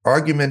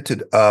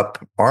 argumented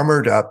up,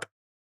 armored up,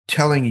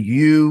 telling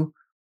you,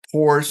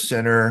 poor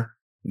sinner,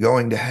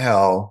 going to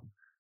hell,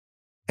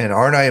 and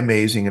aren't I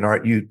amazing and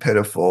aren't you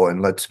pitiful,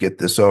 and let's get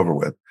this over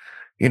with.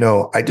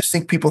 I just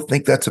think people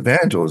think that's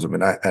evangelism,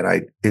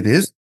 and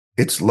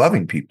it's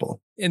loving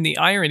people. And the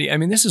irony, I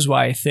mean, this is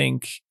why I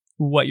think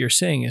what you're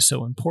saying is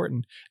so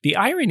important. The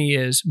irony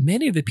is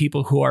many of the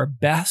people who are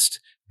best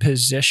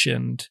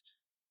positioned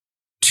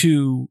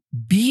to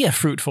be a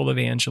fruitful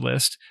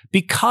evangelist,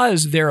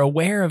 because they're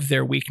aware of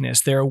their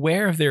weakness, they're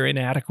aware of their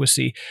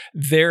inadequacy,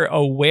 they're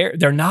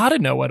not a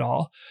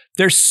know-it-all.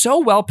 They're so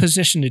well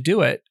positioned to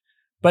do it.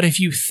 But if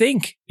you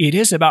think it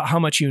is about how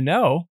much you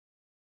know,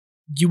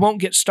 you won't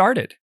get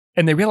started.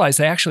 And they realize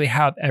they actually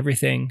have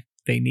everything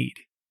they need.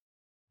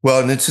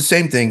 Well, and it's the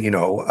same thing,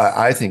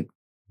 I think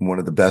one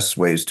of the best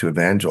ways to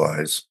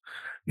evangelize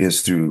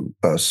is through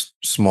a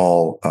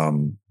small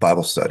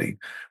Bible study,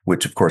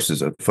 which of course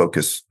is a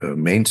focus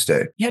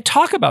mainstay. Yeah,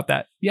 talk about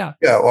that. Yeah.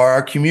 Yeah, or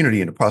our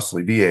community in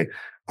Apostolic VA.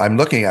 I'm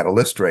looking at a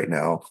list right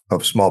now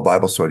of small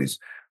Bible studies.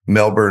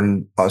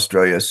 Melbourne,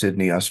 Australia,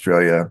 Sydney,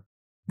 Australia,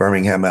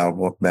 Birmingham,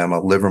 Alabama,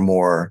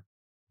 Livermore,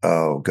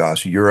 oh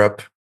gosh,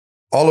 Europe,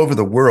 all over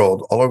the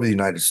world, all over the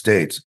United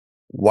States.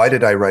 Why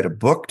did I write a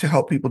book to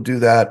help people do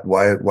that?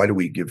 Why do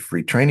we give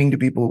free training to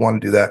people who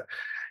want to do that?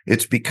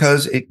 It's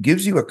because it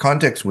gives you a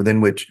context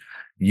within which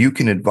you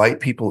can invite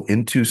people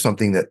into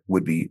something that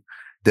would be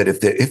that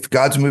if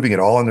God's moving at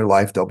all in their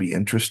life, they'll be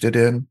interested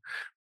in,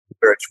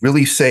 where it's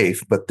really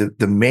safe. But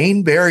the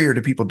main barrier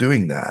to people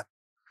doing that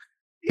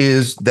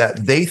is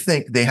that they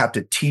think they have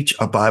to teach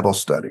a Bible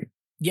study.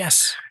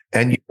 Yes.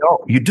 And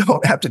you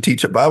don't have to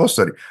teach a Bible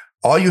study.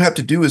 All you have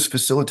to do is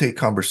facilitate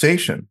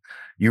conversation.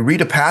 You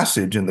read a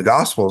passage in the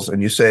Gospels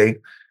and you say,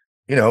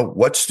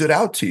 what stood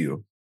out to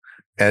you?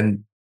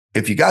 And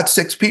if you got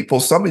 6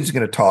 people, somebody's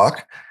going to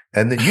talk.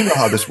 And then you know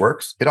how this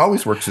works. It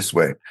always works this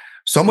way.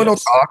 Someone will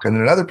talk and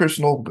another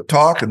person will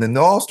talk and then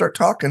they'll all start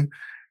talking.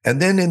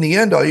 And then in the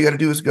end, all you got to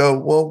do is go,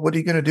 well, what are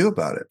you going to do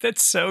about it?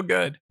 That's so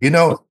good.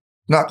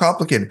 Not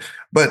complicated,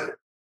 but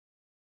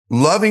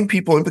loving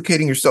people,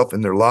 implicating yourself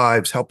in their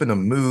lives, helping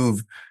them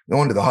move,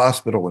 going to the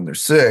hospital when they're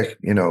sick,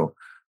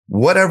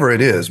 whatever it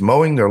is,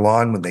 mowing their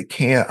lawn when they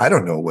can't. I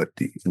don't know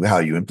how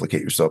you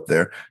implicate yourself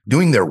there,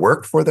 doing their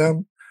work for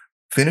them,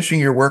 finishing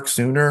your work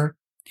sooner.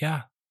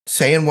 Yeah.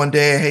 Saying one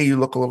day, hey, you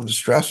look a little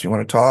distressed, you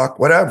want to talk,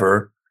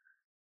 whatever,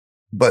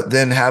 but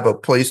then have a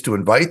place to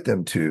invite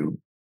them to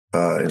in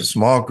a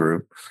small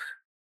group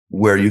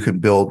where you can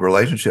build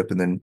relationship.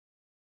 And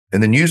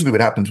then usually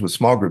what happens with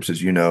small groups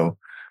is,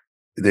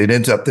 it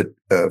ends up that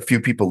a few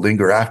people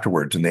linger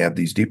afterwards and they have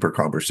these deeper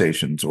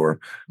conversations, or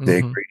they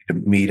agree to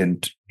meet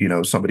and,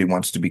 somebody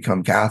wants to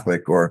become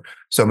Catholic, or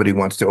somebody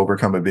wants to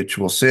overcome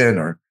habitual sin,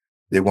 or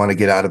they want to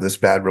get out of this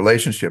bad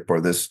relationship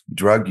or this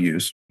drug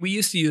use. We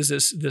used to use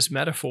this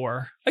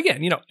metaphor,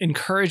 again,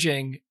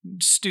 encouraging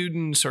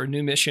students or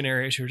new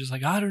missionaries who are just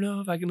like, I don't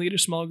know if I can lead a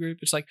small group.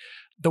 It's like,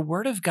 the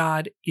word of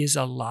God is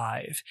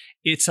alive.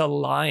 It's a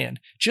lion.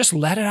 Just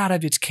let it out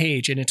of its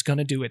cage and it's going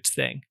to do its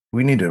thing.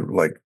 We need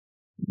to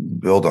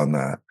build on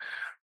that.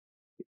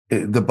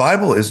 The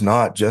Bible is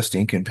not just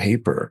ink and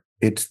paper.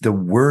 It's the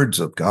words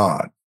of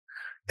God,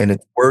 and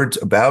it's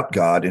words about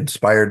God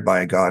inspired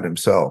by God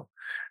himself.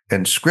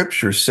 And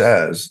scripture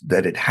says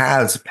that it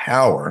has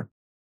power.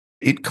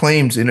 It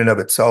claims in and of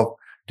itself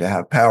to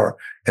have power.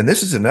 And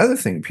this is another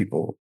thing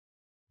people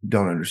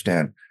don't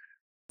understand.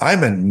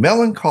 I'm a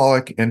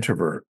melancholic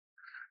introvert,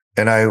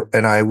 and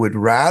I would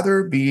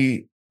rather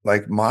be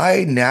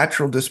my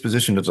natural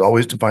disposition is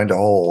always to find a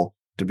hole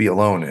to be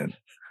alone in.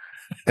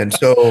 And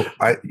so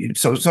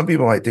some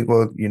people might think,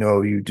 well,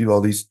 you do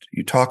all these,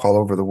 you talk all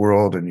over the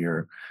world and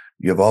you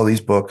have all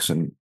these books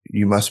and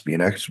you must be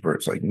an extrovert.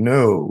 It's like,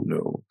 no.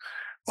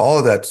 All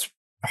of that's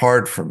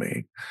hard for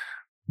me.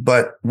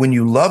 But when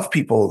you love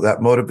people, that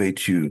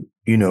motivates you,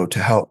 to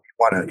help.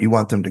 You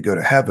want them to go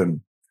to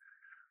heaven.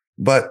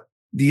 But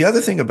the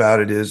other thing about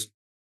it is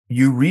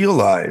you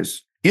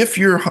realize if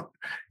you're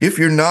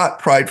not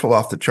prideful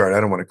off the chart, I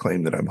don't want to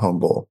claim that I'm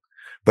humble,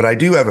 but I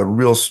do have a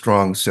real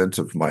strong sense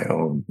of my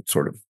own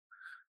sort of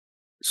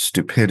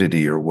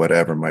stupidity or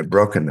whatever, my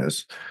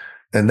brokenness.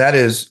 And that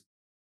is,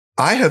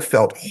 I have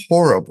felt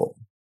horrible,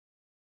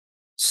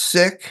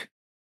 sick,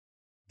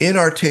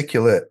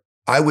 inarticulate.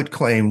 I would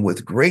claim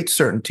with great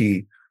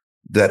certainty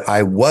that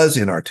I was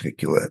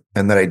inarticulate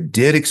and that I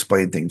did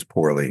explain things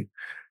poorly.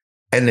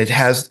 And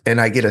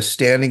I get a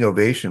standing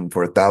ovation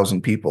for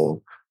 1,000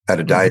 people at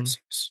a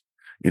diocese.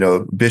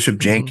 Bishop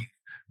Jenkins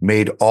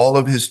made all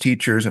of his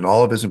teachers and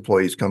all of his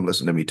employees come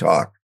listen to me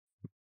talk.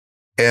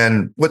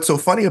 And what's so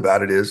funny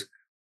about it is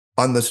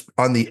on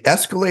the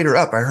escalator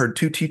up, I heard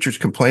 2 teachers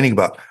complaining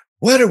about,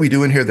 what are we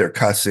doing here? They're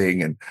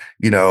cussing and,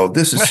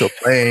 this is so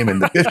lame.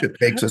 And the bishop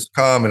makes us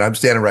come and I'm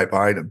standing right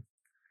behind him.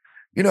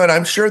 And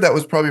I'm sure that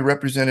was probably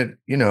represented,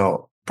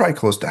 probably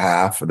close to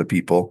half of the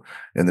people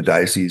in the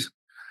diocese.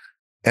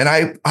 And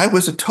I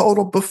was a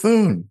total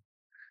buffoon.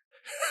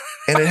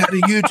 And it had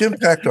a huge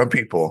impact on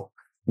people.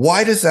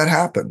 Why does that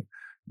happen?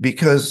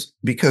 Because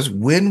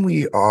when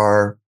we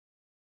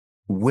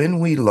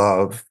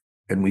love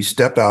and we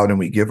step out and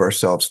we give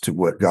ourselves to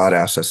what God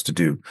asks us to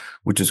do,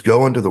 which is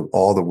go into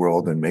all the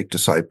world and make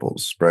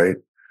disciples, right?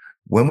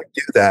 When we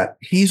do that,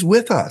 he's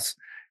with us.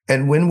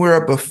 And when we're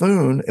a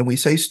buffoon and we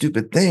say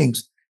stupid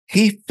things,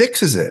 he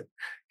fixes it.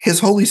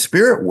 His Holy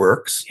Spirit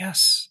works.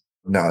 Yes.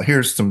 Now,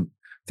 here's some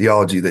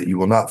theology that you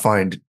will not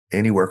find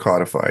anywhere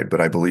codified,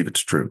 but I believe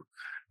it's true.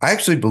 I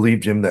actually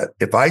believe, Jim, that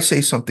if I say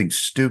something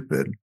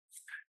stupid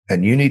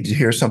and you need to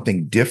hear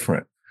something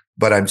different,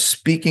 but I'm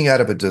speaking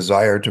out of a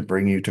desire to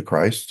bring you to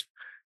Christ,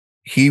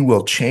 he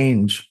will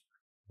change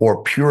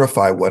or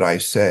purify what I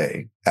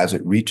say as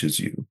it reaches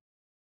you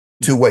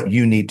to what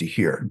you need to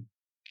hear.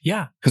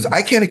 Yeah. Because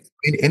I can't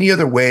explain any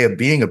other way of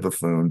being a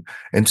buffoon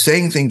and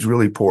saying things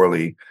really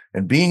poorly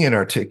and being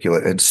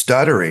inarticulate and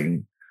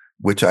stuttering,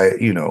 which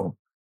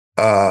and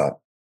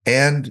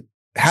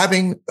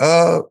having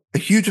a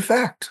huge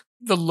effect.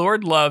 The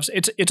Lord loves,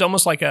 it's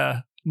almost like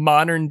a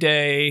modern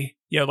day,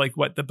 like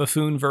what the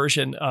buffoon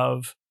version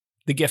of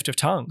the gift of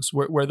tongues,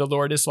 where the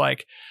Lord is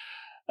like,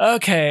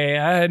 okay,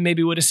 I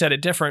maybe would have said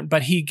it different,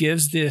 but he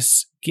gives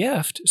this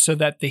gift so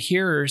that the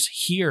hearers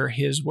hear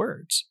his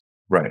words.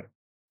 Right.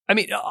 I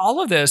mean, all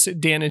of this,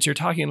 Dan, as you're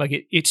talking,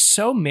 like it's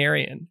so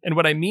Marian. And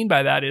what I mean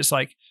by that is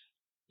like,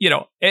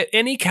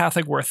 any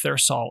Catholic worth their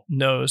salt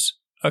knows,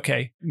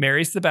 okay,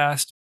 Mary's the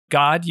best.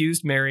 God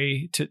used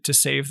Mary to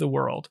save the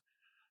world.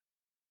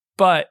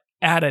 But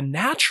at a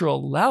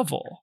natural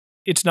level,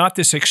 it's not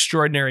this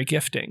extraordinary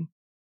gifting.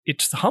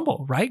 It's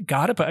humble, right?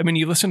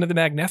 you listen to the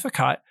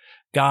Magnificat,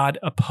 God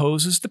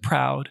opposes the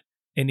proud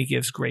and he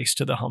gives grace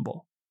to the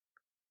humble.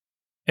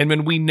 And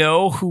when we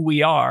know who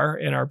we are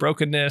in our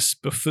brokenness,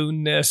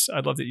 buffoonness, I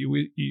love that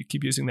you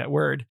keep using that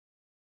word,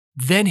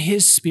 then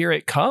his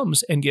Spirit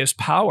comes and gives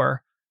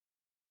power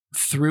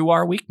through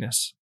our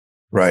weakness.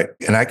 Right.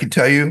 And I can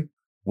tell you,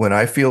 when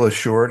I feel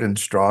assured and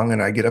strong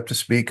and I get up to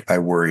speak, I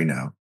worry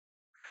now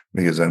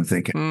because I'm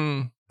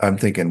thinking,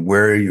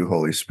 where are you,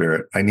 Holy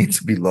Spirit? I need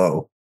to be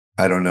low.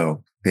 I don't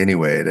know.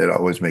 Anyway, it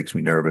always makes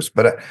me nervous,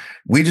 but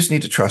we just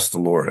need to trust the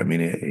Lord. I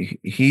mean,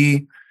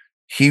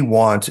 he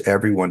wants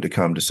everyone to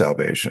come to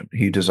salvation.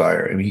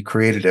 He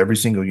created every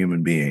single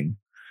human being,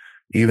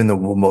 even the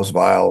most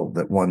vile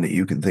one that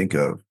you can think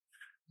of.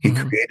 He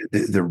created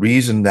the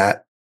reason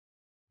that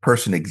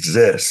person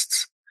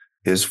exists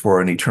is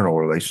for an eternal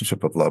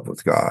relationship of love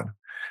with God.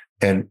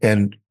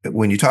 And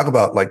when you talk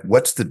about like,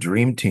 what's the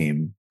dream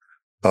team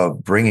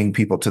of bringing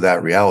people to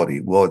that reality?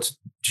 Well, it's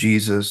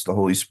Jesus, the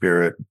Holy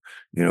Spirit,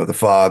 the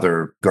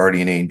Father,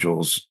 guardian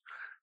angels.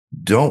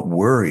 Don't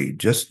worry.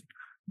 Just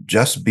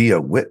be a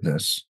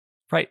witness.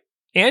 Right.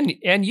 And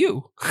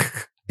you.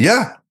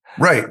 Yeah.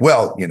 Right.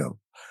 Well,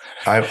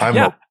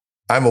 I'm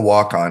a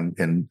walk-on,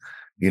 and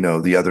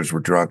the others were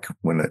drunk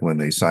when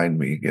they signed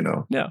me,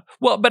 No.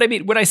 Well, but I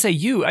mean, when I say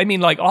you, I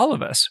mean like all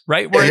of us,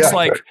 right? Where it's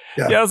like,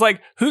 I was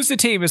like, who's the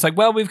team? It's like,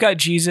 well, we've got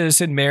Jesus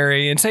and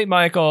Mary and St.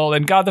 Michael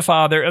and God the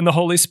Father and the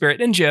Holy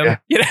Spirit and Jim.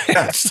 Yeah.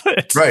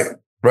 It's,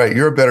 right.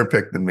 You're a better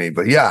pick than me,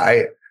 but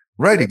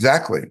right,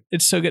 exactly.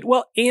 It's so good.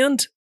 Well,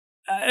 and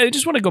I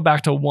just want to go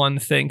back to one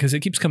thing because it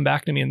keeps coming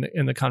back to me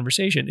in the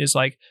conversation. Is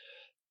like,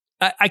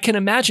 I can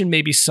imagine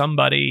maybe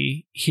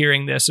somebody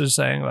hearing this is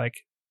saying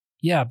like,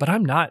 yeah, but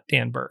I'm not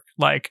Dan Burke.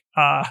 Like,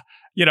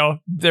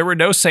 there were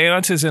no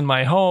seances in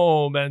my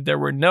home and there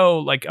were no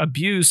like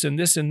abuse and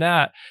this and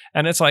that.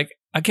 And it's like,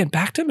 again,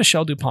 back to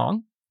Michelle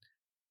Dupont.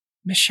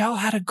 Michelle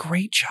had a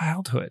great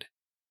childhood.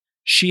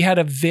 She had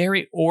a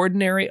very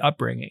ordinary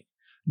upbringing,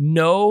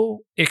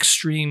 no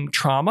extreme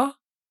trauma.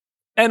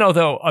 And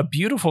although a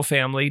beautiful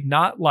family,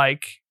 not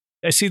like,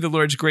 I see the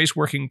Lord's grace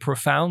working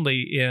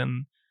profoundly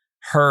in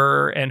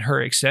her and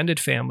her extended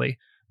family,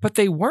 but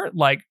they weren't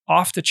like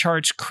off the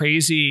charts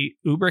crazy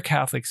uber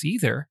Catholics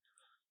either.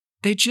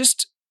 They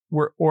just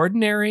were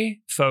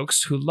ordinary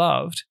folks who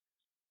loved.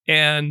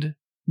 And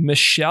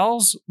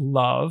Michelle's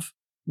love,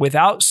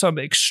 without some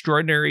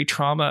extraordinary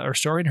trauma or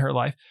story in her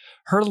life,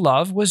 her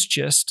love was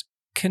just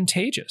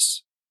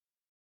contagious.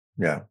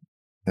 Yeah.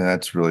 And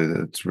that's really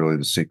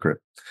the secret.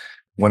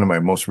 One of my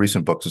most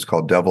recent books is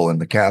called Devil in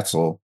the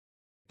Castle.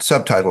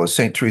 Subtitle is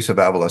St. Teresa of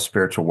Avila,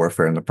 Spiritual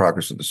Warfare and the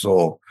Progress of the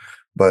Soul.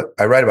 But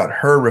I write about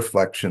her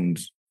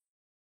reflections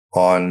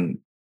on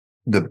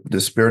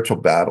the spiritual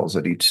battles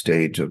at each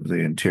stage of the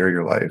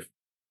interior life.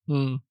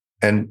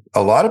 And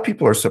a lot of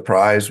people are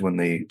surprised when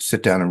they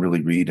sit down and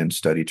really read and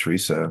study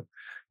Teresa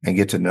and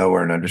get to know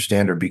her and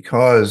understand her,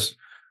 because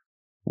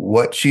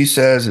what she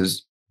says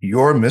is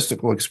your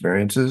mystical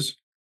experiences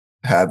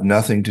have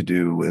nothing to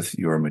do with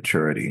your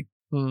maturity.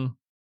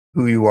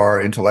 Who you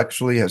are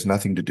intellectually has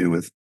nothing to do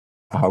with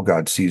how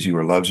God sees you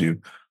or loves you.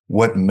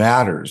 What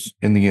matters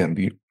in the end,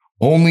 the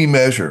only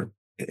measure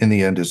in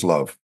the end is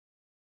love.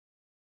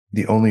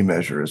 The only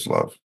measure is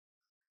love.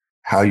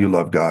 How you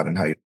love God and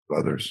how you love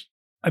others.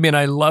 I mean,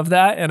 I love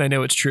that, and I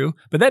know it's true,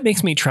 but that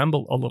makes me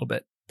tremble a little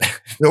bit.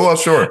 Well,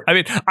 sure. I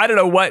mean, I don't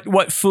know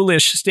what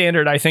foolish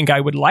standard I think I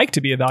would like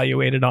to be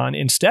evaluated on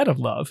instead of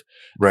love.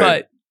 Right.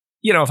 But,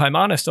 if I'm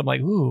honest, I'm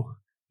like, ooh,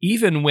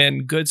 even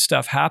when good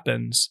stuff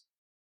happens,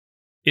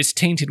 it's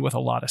tainted with a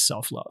lot of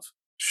self-love.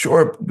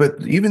 Sure.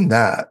 But even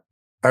that,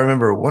 I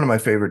remember one of my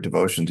favorite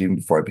devotions, even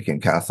before I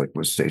became Catholic,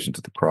 was Stations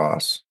at the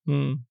Cross.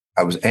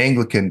 I was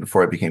Anglican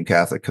before I became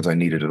Catholic because I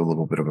needed a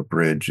little bit of a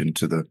bridge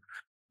through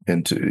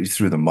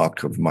the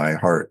muck of my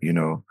heart,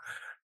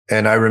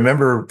 And I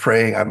remember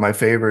praying. My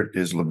favorite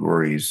is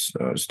Liguori's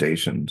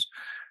Stations,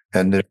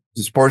 and there's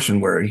this portion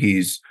where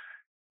he's,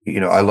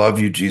 I love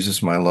you,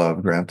 Jesus, my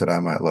love. Grant that I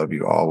might love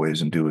you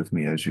always and do with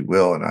me as you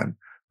will. And I'm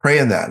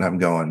praying that, and I'm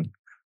going,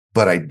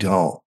 but I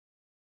don't.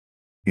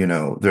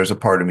 There's a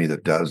part of me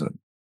that doesn't.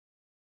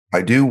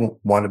 I do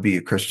want to be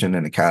a Christian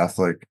and a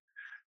Catholic,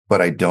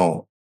 but I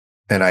don't.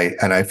 And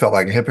I felt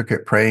like a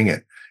hypocrite praying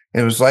it.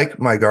 And it was like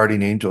my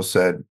guardian angel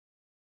said,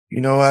 you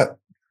know what?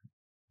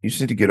 You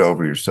just need to get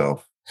over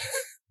yourself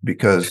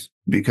because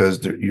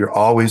you're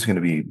always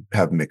going to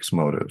have mixed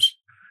motives,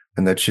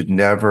 and that should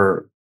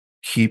never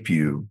keep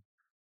you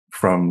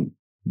from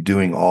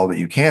doing all that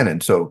you can.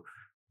 And so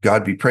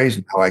God be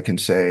praised. Now I can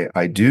say,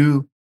 I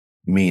do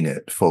mean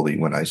it fully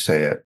when I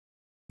say it.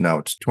 Now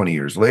it's 20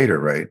 years later,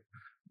 right?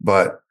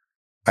 but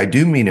I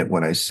do mean it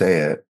when I say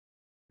it.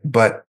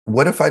 But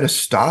what if I just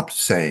stopped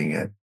saying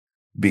it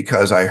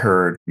because I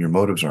heard your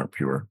motives aren't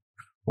pure,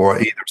 or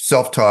either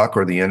self-talk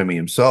or the enemy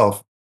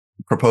himself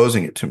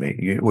proposing it to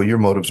me? Well, your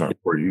motives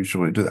aren't pure. You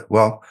usually do that.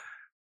 Well,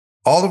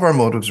 all of our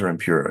motives are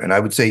impure. And I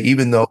would say,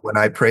 even though when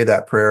I pray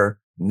that prayer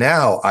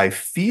now, I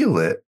feel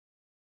it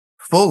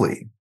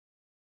fully,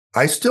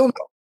 I still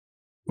know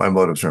my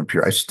motives are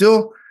impure. I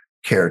still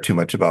care too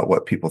much about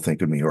what people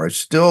think of me, or I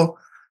still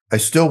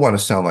want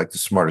to sound like the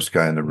smartest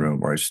guy in the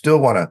room, or I still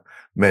want to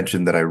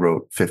mention that I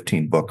wrote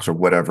 15 books or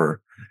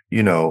whatever,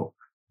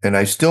 and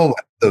I still,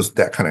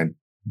 that kind of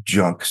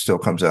junk still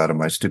comes out of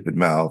my stupid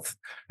mouth.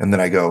 And then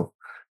I go,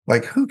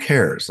 like, who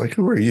cares? Like,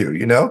 who are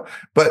you?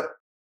 But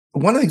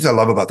one of the things I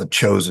love about The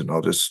Chosen,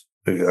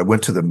 I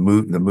went to the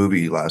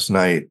movie last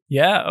night.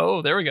 Yeah.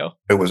 Oh, there we go.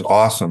 It was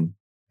awesome.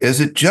 Is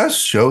it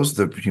just shows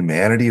the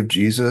humanity of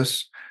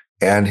Jesus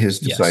and his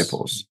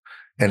disciples,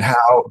 and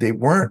how they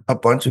weren't a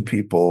bunch of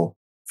people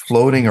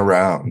floating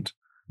around,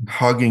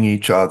 hugging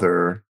each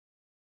other.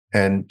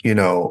 And,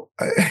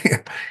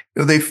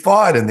 they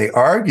fought and they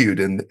argued,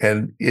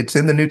 and it's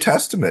in the New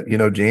Testament.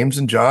 James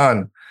and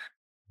John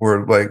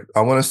were like,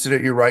 I want to sit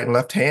at your right and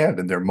left hand.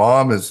 And their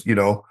mom is,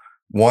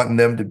 wanting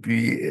them to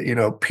be,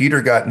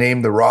 Peter got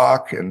named the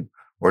Rock,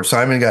 or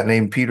Simon got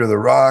named Peter the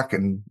Rock.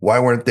 And why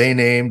weren't they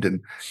named?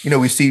 And,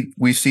 we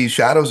see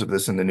shadows of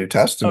this in the New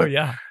Testament. Oh,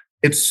 yeah.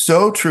 It's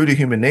so true to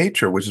human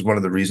nature, which is one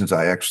of the reasons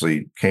I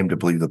actually came to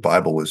believe the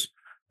Bible was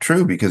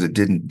true, because it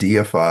didn't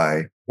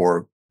deify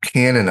or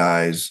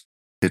canonize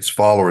its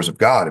followers of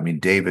God. I mean,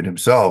 David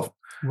himself,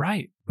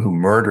 right, who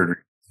murdered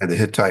the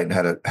Hittite and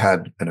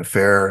had an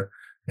affair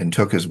and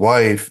took his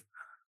wife,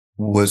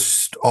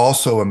 was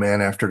also a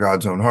man after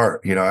God's own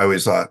heart. I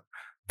always thought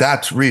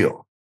that's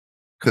real,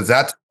 because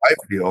that's how I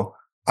feel.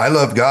 I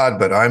love God,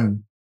 but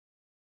I'm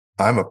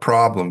a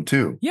problem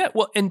too. Yeah.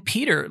 Well, and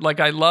Peter,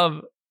 I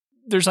love,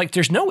 there's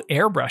no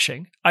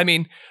airbrushing. I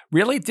mean,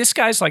 really, this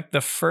guy's like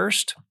the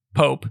first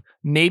pope,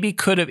 maybe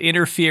could have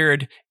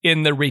interfered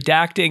in the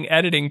redacting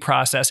editing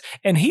process,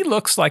 and he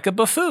looks like a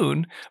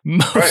buffoon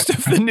most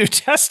of the New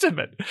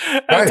Testament.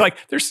 And it's like,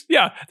 there's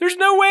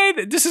no way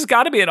that this has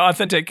got to be an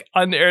authentic,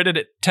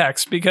 unedited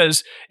text,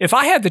 because if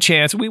I had the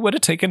chance, we would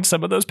have taken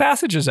some of those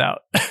passages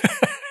out.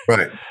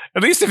 Right.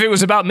 At least if it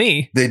was about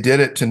me. They did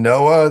it to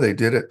Noah. They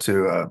did it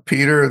to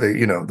Peter.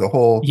 The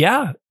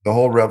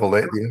whole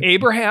revelation.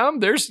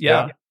 Abraham.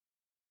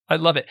 I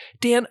love it.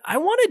 Dan, I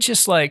want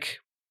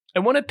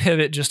to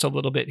pivot just a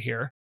little bit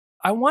here.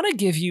 I want to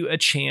give you a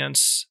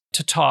chance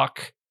to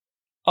talk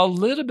a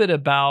little bit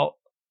about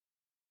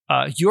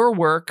your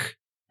work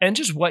and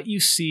just what you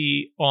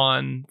see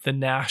on the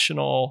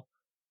national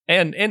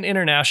and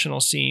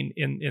international scene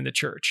in the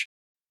church.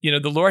 The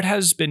Lord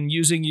has been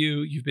using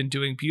you. You've been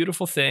doing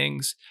beautiful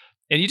things,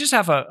 and you just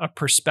have a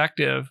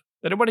perspective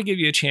that I want to give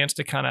you a chance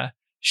to kind of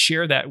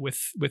share that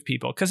with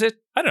people. Because I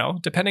don't know,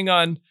 depending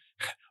on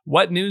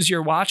what news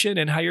you're watching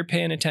and how you're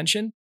paying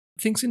attention,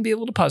 things can be a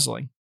little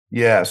puzzling.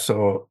 Yeah.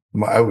 So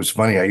I was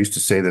funny. I used to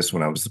say this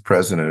when I was the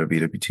president of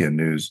EWTN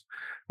News.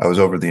 I was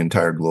over the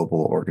entire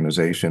global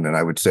organization, and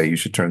I would say you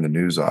should turn the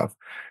news off.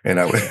 And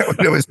I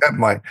would always have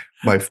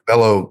my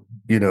fellow,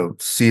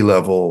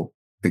 C-level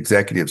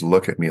executives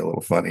look at me a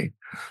little funny,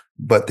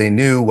 but they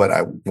knew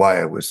why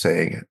I was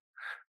saying it.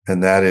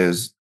 And that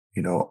is,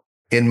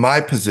 in my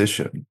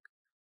position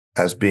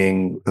as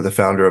being the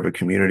founder of a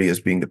community, as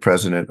being the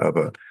president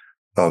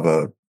of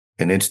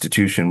an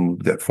institution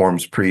that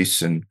forms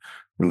priests and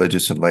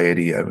religious and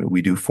laity. I mean,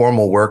 we do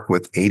formal work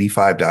with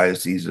 85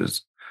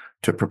 dioceses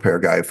to prepare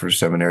guys for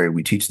seminary.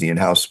 We teach the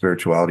in-house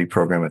spirituality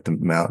program at the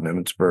Mount in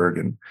Emmitsburg.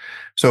 And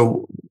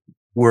so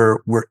we're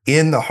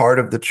in the heart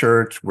of the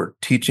church. We're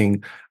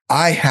teaching.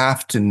 I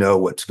have to know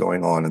what's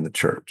going on in the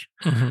church.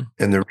 Mm-hmm.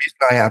 And the reason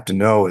I have to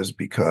know is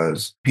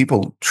because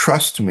people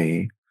trust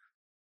me,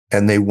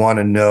 and they want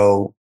to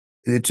know.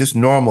 It's just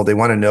normal. They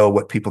want to know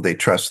what people they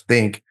trust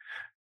think,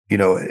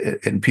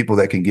 and people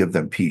that can give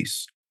them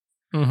peace.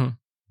 Mm-hmm.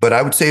 But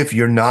I would say, if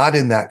you're not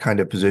in that kind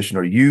of position,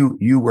 or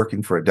you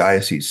working for a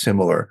diocese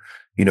similar,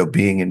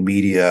 being in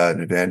media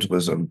and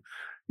evangelism,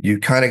 you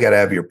kind of got to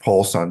have your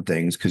pulse on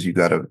things, because you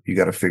got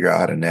to figure out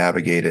how to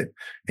navigate it.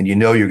 And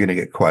you're going to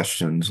get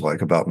questions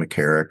like about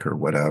McCarrick or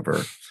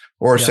whatever,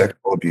 or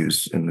sexual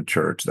abuse in the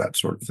church, that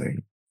sort of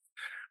thing.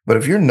 But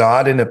if you're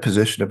not in a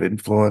position of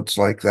influence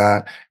like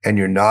that, and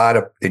you're not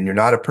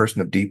a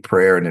person of deep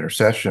prayer and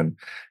intercession,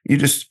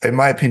 in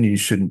my opinion, you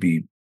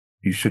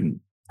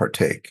shouldn't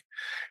partake.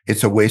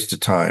 It's a waste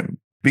of time,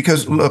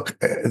 because look,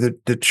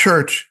 the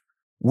church,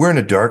 we're in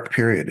a dark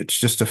period. It's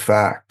just a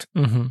fact.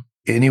 Mm-hmm.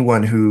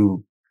 Anyone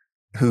who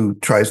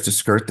tries to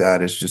skirt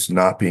that is just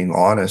not being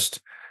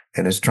honest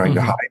and is trying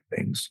to hide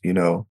things.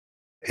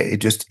 It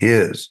just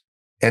is.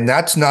 And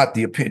that's not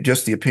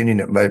just the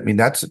opinion. I mean,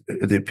 that's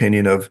the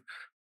opinion of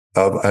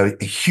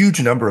a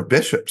huge number of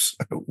bishops,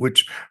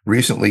 which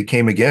recently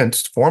came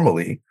against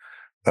formally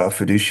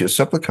fiducia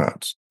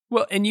supplicans.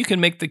 Well, and you can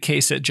make the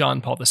case that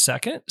John Paul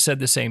II said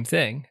the same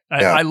thing.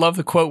 I love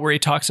the quote where he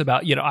talks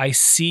about, I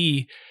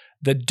see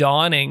the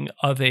dawning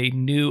of a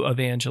new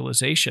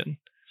evangelization.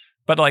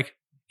 But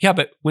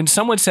but when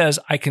someone says,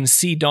 I can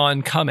see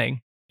dawn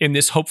coming in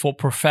this hopeful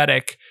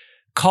prophetic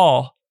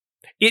call,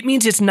 it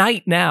means it's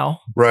night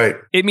now. Right.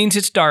 It means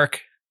it's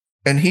dark.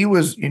 And he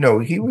was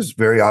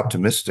very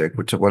optimistic,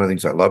 which is one of the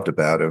things I loved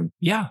about him.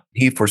 Yeah.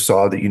 He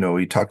foresaw that,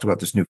 he talked about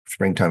this new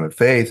springtime of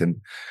faith.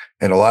 And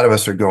a lot of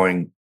us are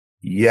going,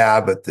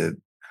 yeah, but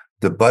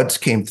the buds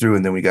came through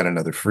and then we got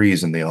another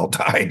freeze and they all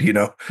died,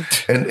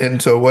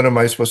 And so what am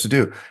I supposed to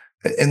do?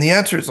 And the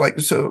answer is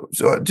so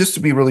just to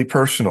be really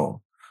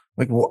personal,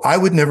 I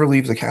would never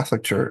leave the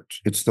Catholic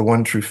Church. It's the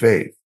one true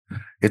faith.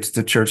 It's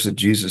the church that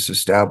Jesus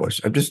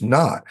established. I'm just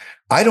not.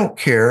 I don't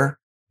care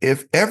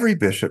if every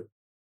bishop,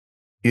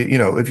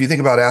 if you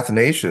think about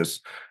Athanasius,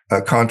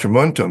 Contra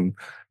Montum,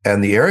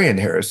 and the Arian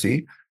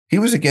heresy, he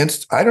was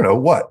against,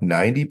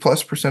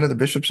 90+% of the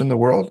bishops in the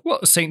world. Well,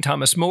 St.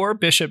 Thomas More,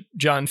 Bishop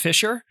John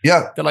Fisher.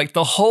 Yeah. They're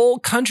the whole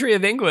country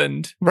of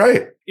England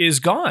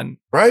is gone.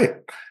 Right.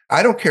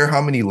 I don't care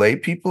how many lay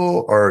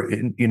people are,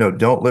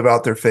 don't live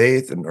out their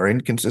faith and are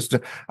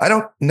inconsistent.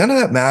 None of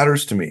that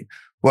matters to me.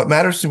 What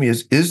matters to me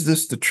is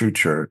this the true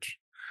church?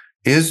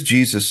 Is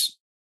Jesus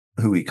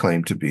who he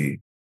claimed to be?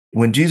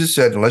 When Jesus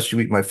said, unless you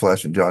eat my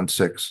flesh in John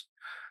 6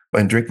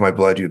 and drink my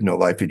blood, you have no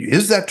life in you.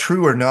 Is that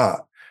true or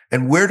not?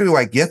 And where do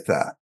I get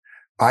that?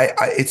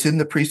 It's in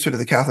the priesthood of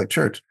the Catholic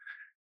Church.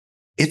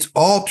 It's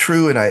all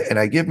true, and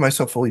I give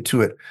myself fully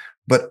to it.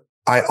 But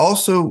I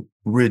also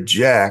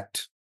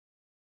reject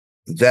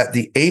that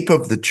the ape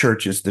of the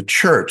church is the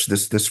church.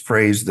 This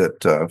phrase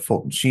that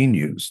Fulton Sheen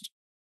used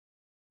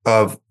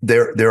of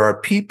there are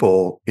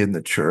people in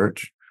the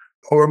church,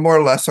 or more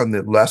or less on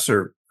the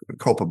lesser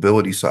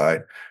culpability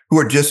side, who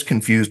are just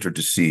confused or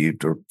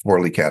deceived or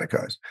poorly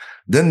catechized.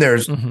 Then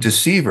there's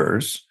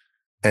deceivers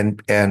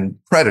and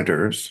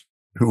predators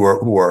who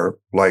are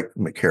like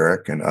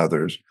McCarrick and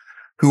others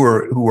who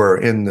are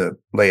in the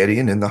laity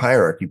and in the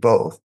hierarchy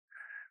both.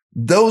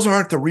 Those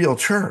aren't the real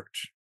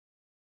church.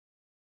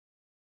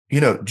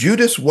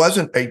 Judas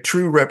wasn't a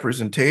true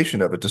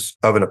representation of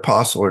an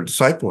apostle or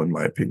disciple, in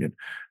my opinion.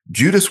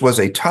 Judas was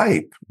a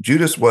type.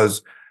 Judas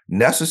was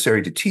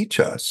necessary to teach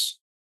us,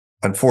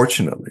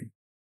 unfortunately.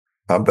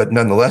 But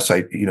nonetheless,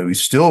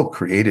 he's still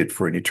created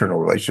for an eternal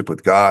relationship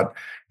with God,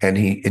 and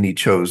he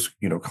chose,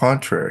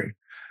 contrary.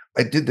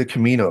 I did the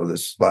Camino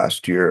this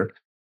last year,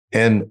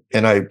 and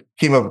I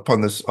came up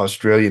upon this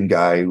Australian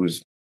guy who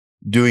was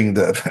doing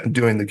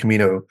the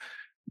Camino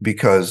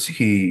because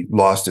he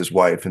lost his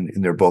wife, and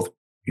they're both,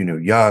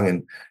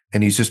 young,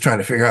 and he's just trying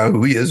to figure out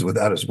who he is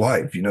without his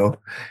wife,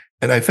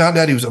 And I found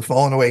out he was a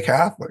fallen away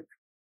Catholic,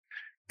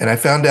 and I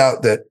found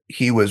out that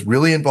he was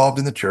really involved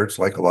in the church,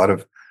 like a lot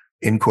of,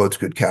 in quotes,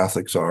 good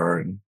Catholics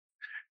are,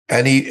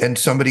 and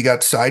somebody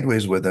got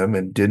sideways with him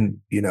and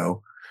didn't,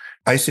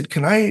 I said,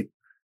 can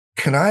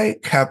I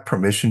have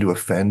permission to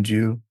offend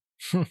you?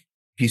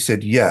 He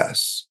said,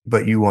 yes,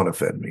 but you won't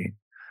offend me.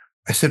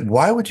 I said,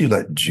 why would you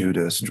let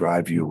Judas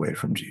drive you away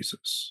from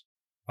Jesus?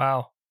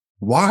 Wow.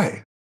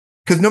 Why?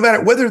 Because no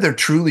matter whether they're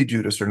truly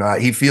Judas or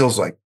not, he feels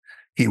like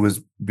he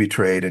was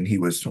betrayed and he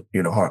was, harmed.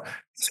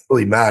 It doesn't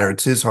really matter.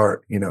 It's his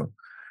heart,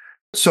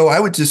 So I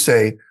would just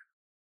say,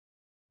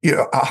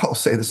 I'll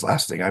say this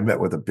last thing. I met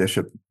with a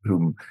bishop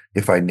whom,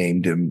 if I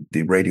named him,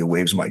 the radio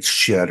waves might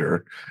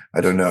shudder. I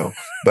don't know.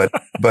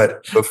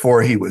 But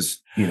before he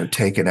was,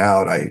 taken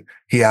out,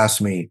 he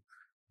asked me,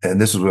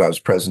 and this is when I was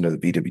president of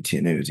the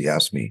BWT News. He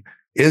asked me,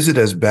 is it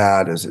as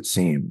bad as it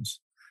seems?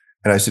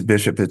 And I said,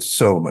 Bishop, it's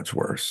so much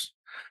worse.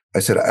 I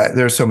said,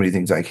 there are so many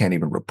things I can't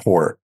even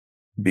report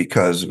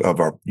because of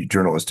our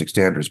journalistic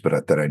standards,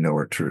 but that I know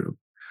are true.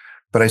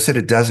 But I said,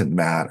 it doesn't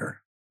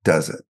matter,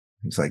 does it?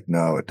 He's like,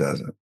 no, it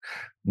doesn't.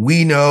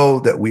 We know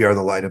that we are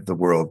the light of the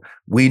world.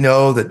 We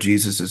know that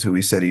Jesus is who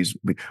he said he's.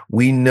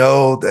 We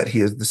know that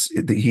he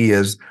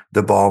is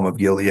the balm of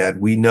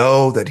Gilead. We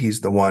know that he's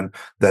the one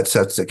that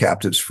sets the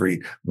captives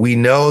free. We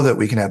know that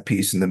we can have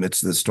peace in the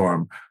midst of the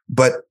storm,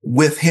 but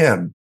with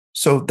him.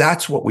 So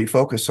that's what we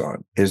focus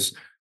on, is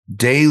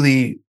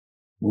daily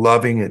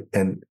loving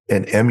and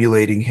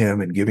emulating him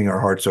and giving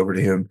our hearts over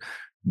to him,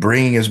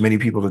 bringing as many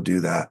people to do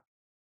that.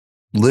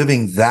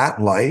 Living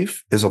that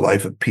life is a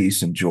life of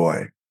peace and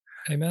joy.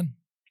 Amen.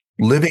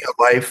 Living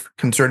a life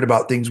concerned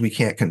about things we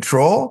can't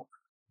control,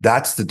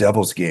 that's the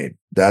devil's game.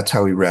 That's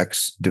how he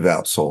wrecks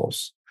devout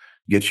souls.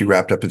 Gets you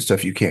wrapped up in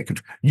stuff you can't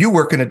control. You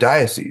work in a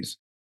diocese.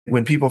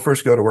 When people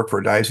first go to work for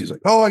a diocese,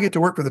 like, oh, I get to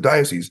work for the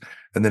diocese.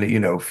 And then,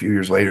 a few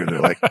years later, they're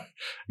like,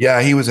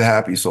 yeah, he was a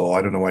happy soul.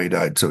 I don't know why he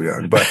died so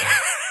young. But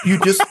you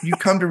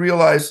come to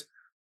realize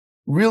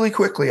really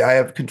quickly, I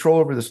have control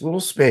over this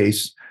little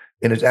space.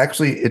 And it's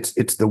actually,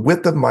 it's the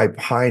width of my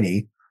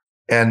piney.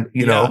 And,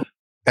 and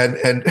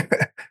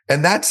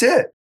that's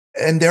it.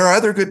 And there are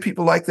other good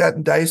people like that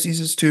in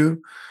dioceses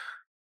too.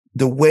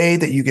 The way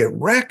that you get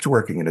wrecked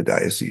working in a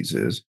diocese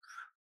is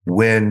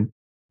when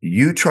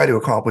you try to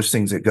accomplish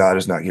things that God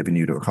has not given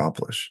you to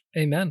accomplish.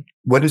 Amen.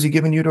 What has he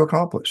given you to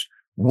accomplish?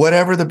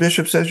 Whatever the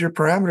bishop says your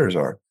parameters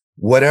are,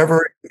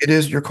 whatever it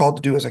is you're called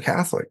to do as a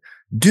Catholic,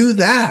 do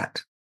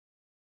that.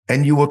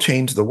 and you will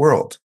change the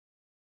world.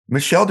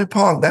 Michelle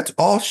Dupont, that's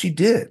all she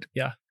did.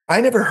 Yeah. I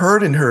never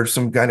heard in her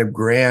some kind of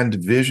grand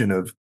vision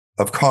of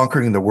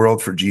conquering the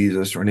world for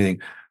Jesus or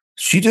anything.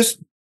 She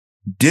just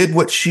did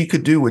what she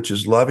could do, which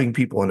is loving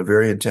people in a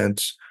very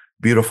intense,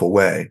 beautiful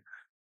way.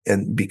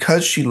 And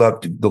because she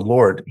loved the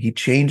Lord, he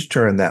changed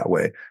her in that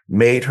way,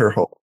 made her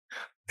whole.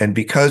 And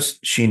because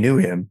she knew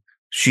him,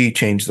 she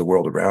changed the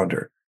world around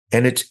her.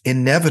 And it's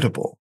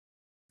inevitable.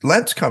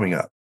 Lent's coming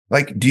up.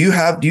 Like, do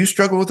you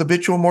struggle with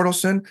habitual mortal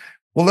sin?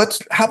 Well,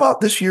 how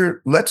about this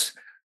year? Let's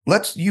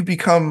you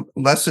become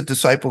less a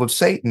disciple of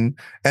Satan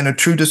and a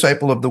true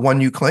disciple of the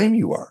one you claim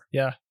you are.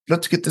 Yeah.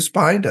 Let's get this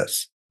behind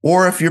us.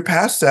 Or if you're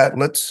past that,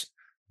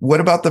 what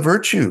about the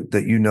virtue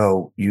that you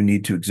know you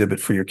need to exhibit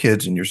for your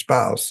kids and your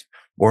spouse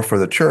or for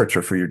the church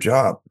or for your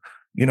job?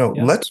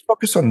 Let's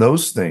focus on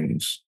those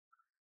things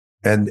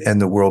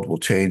and the world will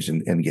change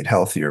and get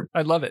healthier.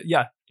 I love it.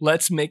 Yeah.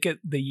 Let's make it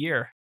the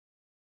year.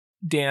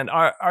 Dan,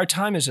 our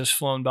time has just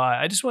flown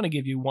by. I just want to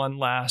give you one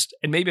last,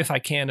 and maybe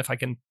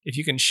if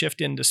you can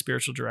shift into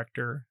spiritual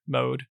director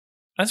mode,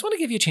 I just want to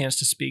give you a chance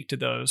to speak to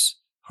those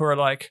who are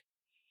like,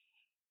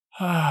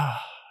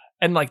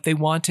 and like they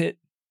want it.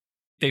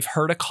 They've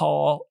heard a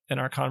call in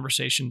our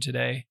conversation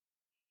today.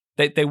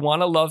 They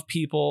want to love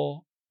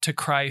people to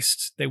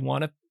Christ. They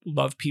want to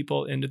love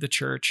people into the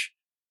church.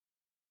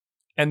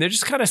 And they're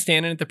just kind of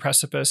standing at the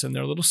precipice and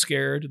they're a little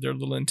scared. They're a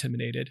little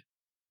intimidated.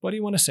 What do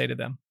you want to say to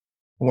them?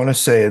 I want to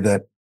say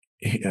that,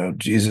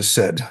 Jesus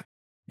said,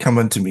 "Come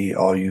unto me,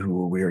 all you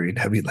who are weary and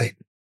heavy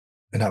laden,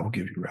 and I will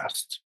give you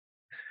rest."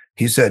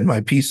 He said,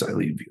 "My peace I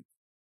leave you.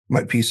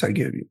 My peace I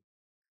give you.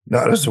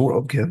 Not as the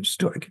world gives,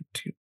 do I give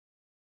to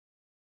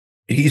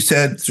you." He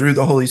said through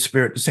the Holy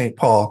Spirit to St.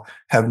 Paul,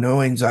 "Have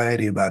no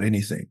anxiety about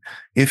anything."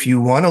 If you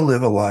want to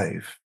live a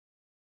life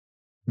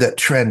that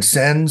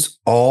transcends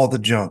all the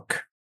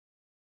junk,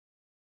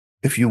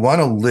 if you want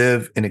to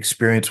live and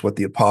experience what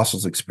the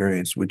apostles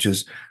experienced, which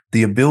is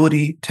the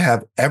ability to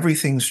have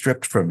everything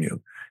stripped from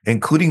you,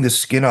 including the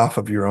skin off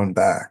of your own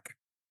back,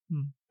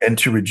 and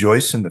to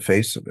rejoice in the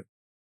face of it,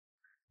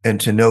 and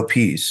to know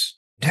peace,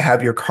 to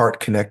have your heart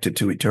connected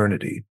to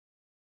eternity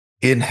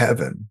in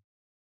heaven,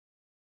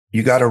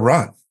 you got to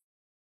run.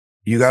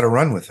 You got to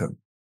run with him.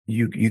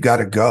 You got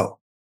to go.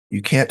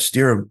 You can't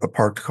steer a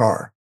parked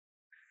car.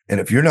 And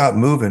if you're not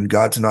moving,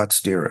 God's not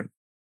steering.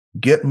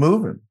 Get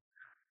moving.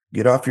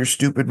 Get off your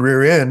stupid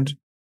rear end.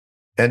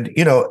 And,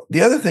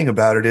 the other thing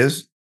about it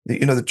is,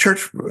 the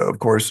church, of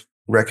course,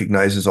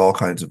 recognizes all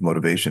kinds of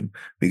motivation,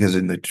 because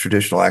in the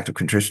traditional act of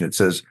contrition, it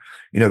says,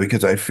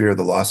 because I fear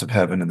the loss of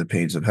heaven and the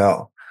pains of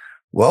hell.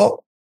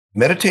 Well,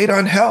 meditate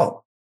on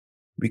hell,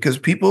 because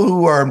people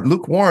who are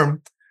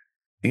lukewarm,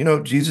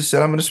 Jesus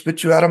said, "I'm going to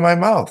spit you out of my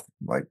mouth."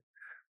 Like,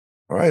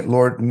 all right,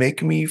 Lord,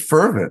 make me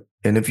fervent.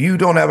 And if you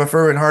don't have a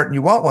fervent heart and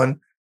you want one,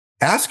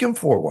 ask him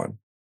for one.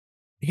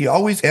 He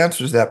always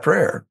answers that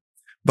prayer.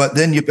 But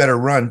then you better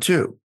run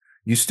too.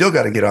 You still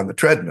got to get on the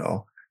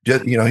treadmill.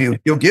 Just,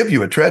 he'll give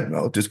you a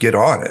treadmill. Just get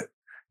on it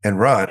and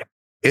run.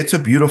 It's a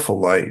beautiful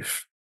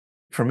life.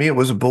 For me, it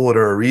was a bullet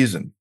or a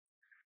reason,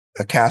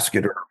 a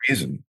casket or a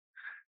reason.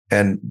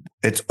 And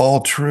it's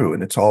all true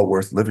and it's all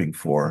worth living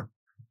for.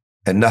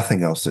 And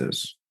nothing else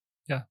is.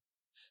 Yeah.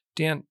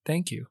 Dan,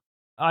 thank you.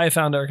 I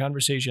found our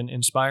conversation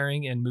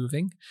inspiring and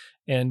moving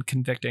and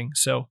convicting.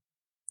 So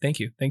thank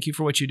you. Thank you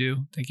for what you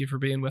do. Thank you for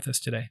being with us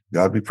today.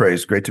 God be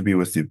praised. Great to be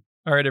with you.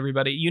 All right,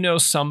 everybody.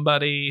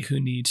 Somebody who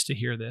needs to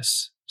hear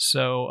this.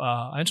 So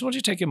I just want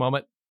you to take a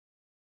moment.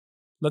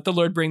 Let the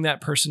Lord bring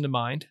that person to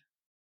mind.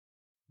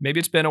 Maybe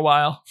it's been a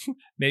while.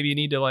 Maybe you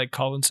need to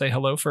call and say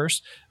hello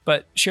first,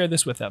 but share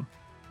this with them.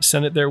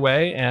 Send it their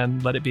way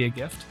and let it be a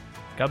gift.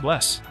 God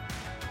bless.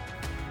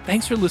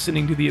 Thanks for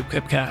listening to the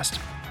Equipcast.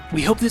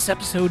 We hope this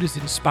episode has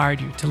inspired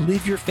you to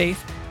live your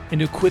faith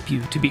and equip you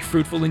to be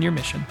fruitful in your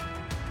mission.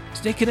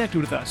 Stay connected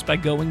with us by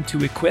going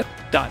to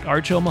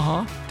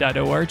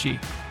equip.archomaha.org.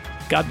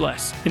 God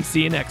bless, and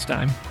see you next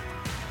time.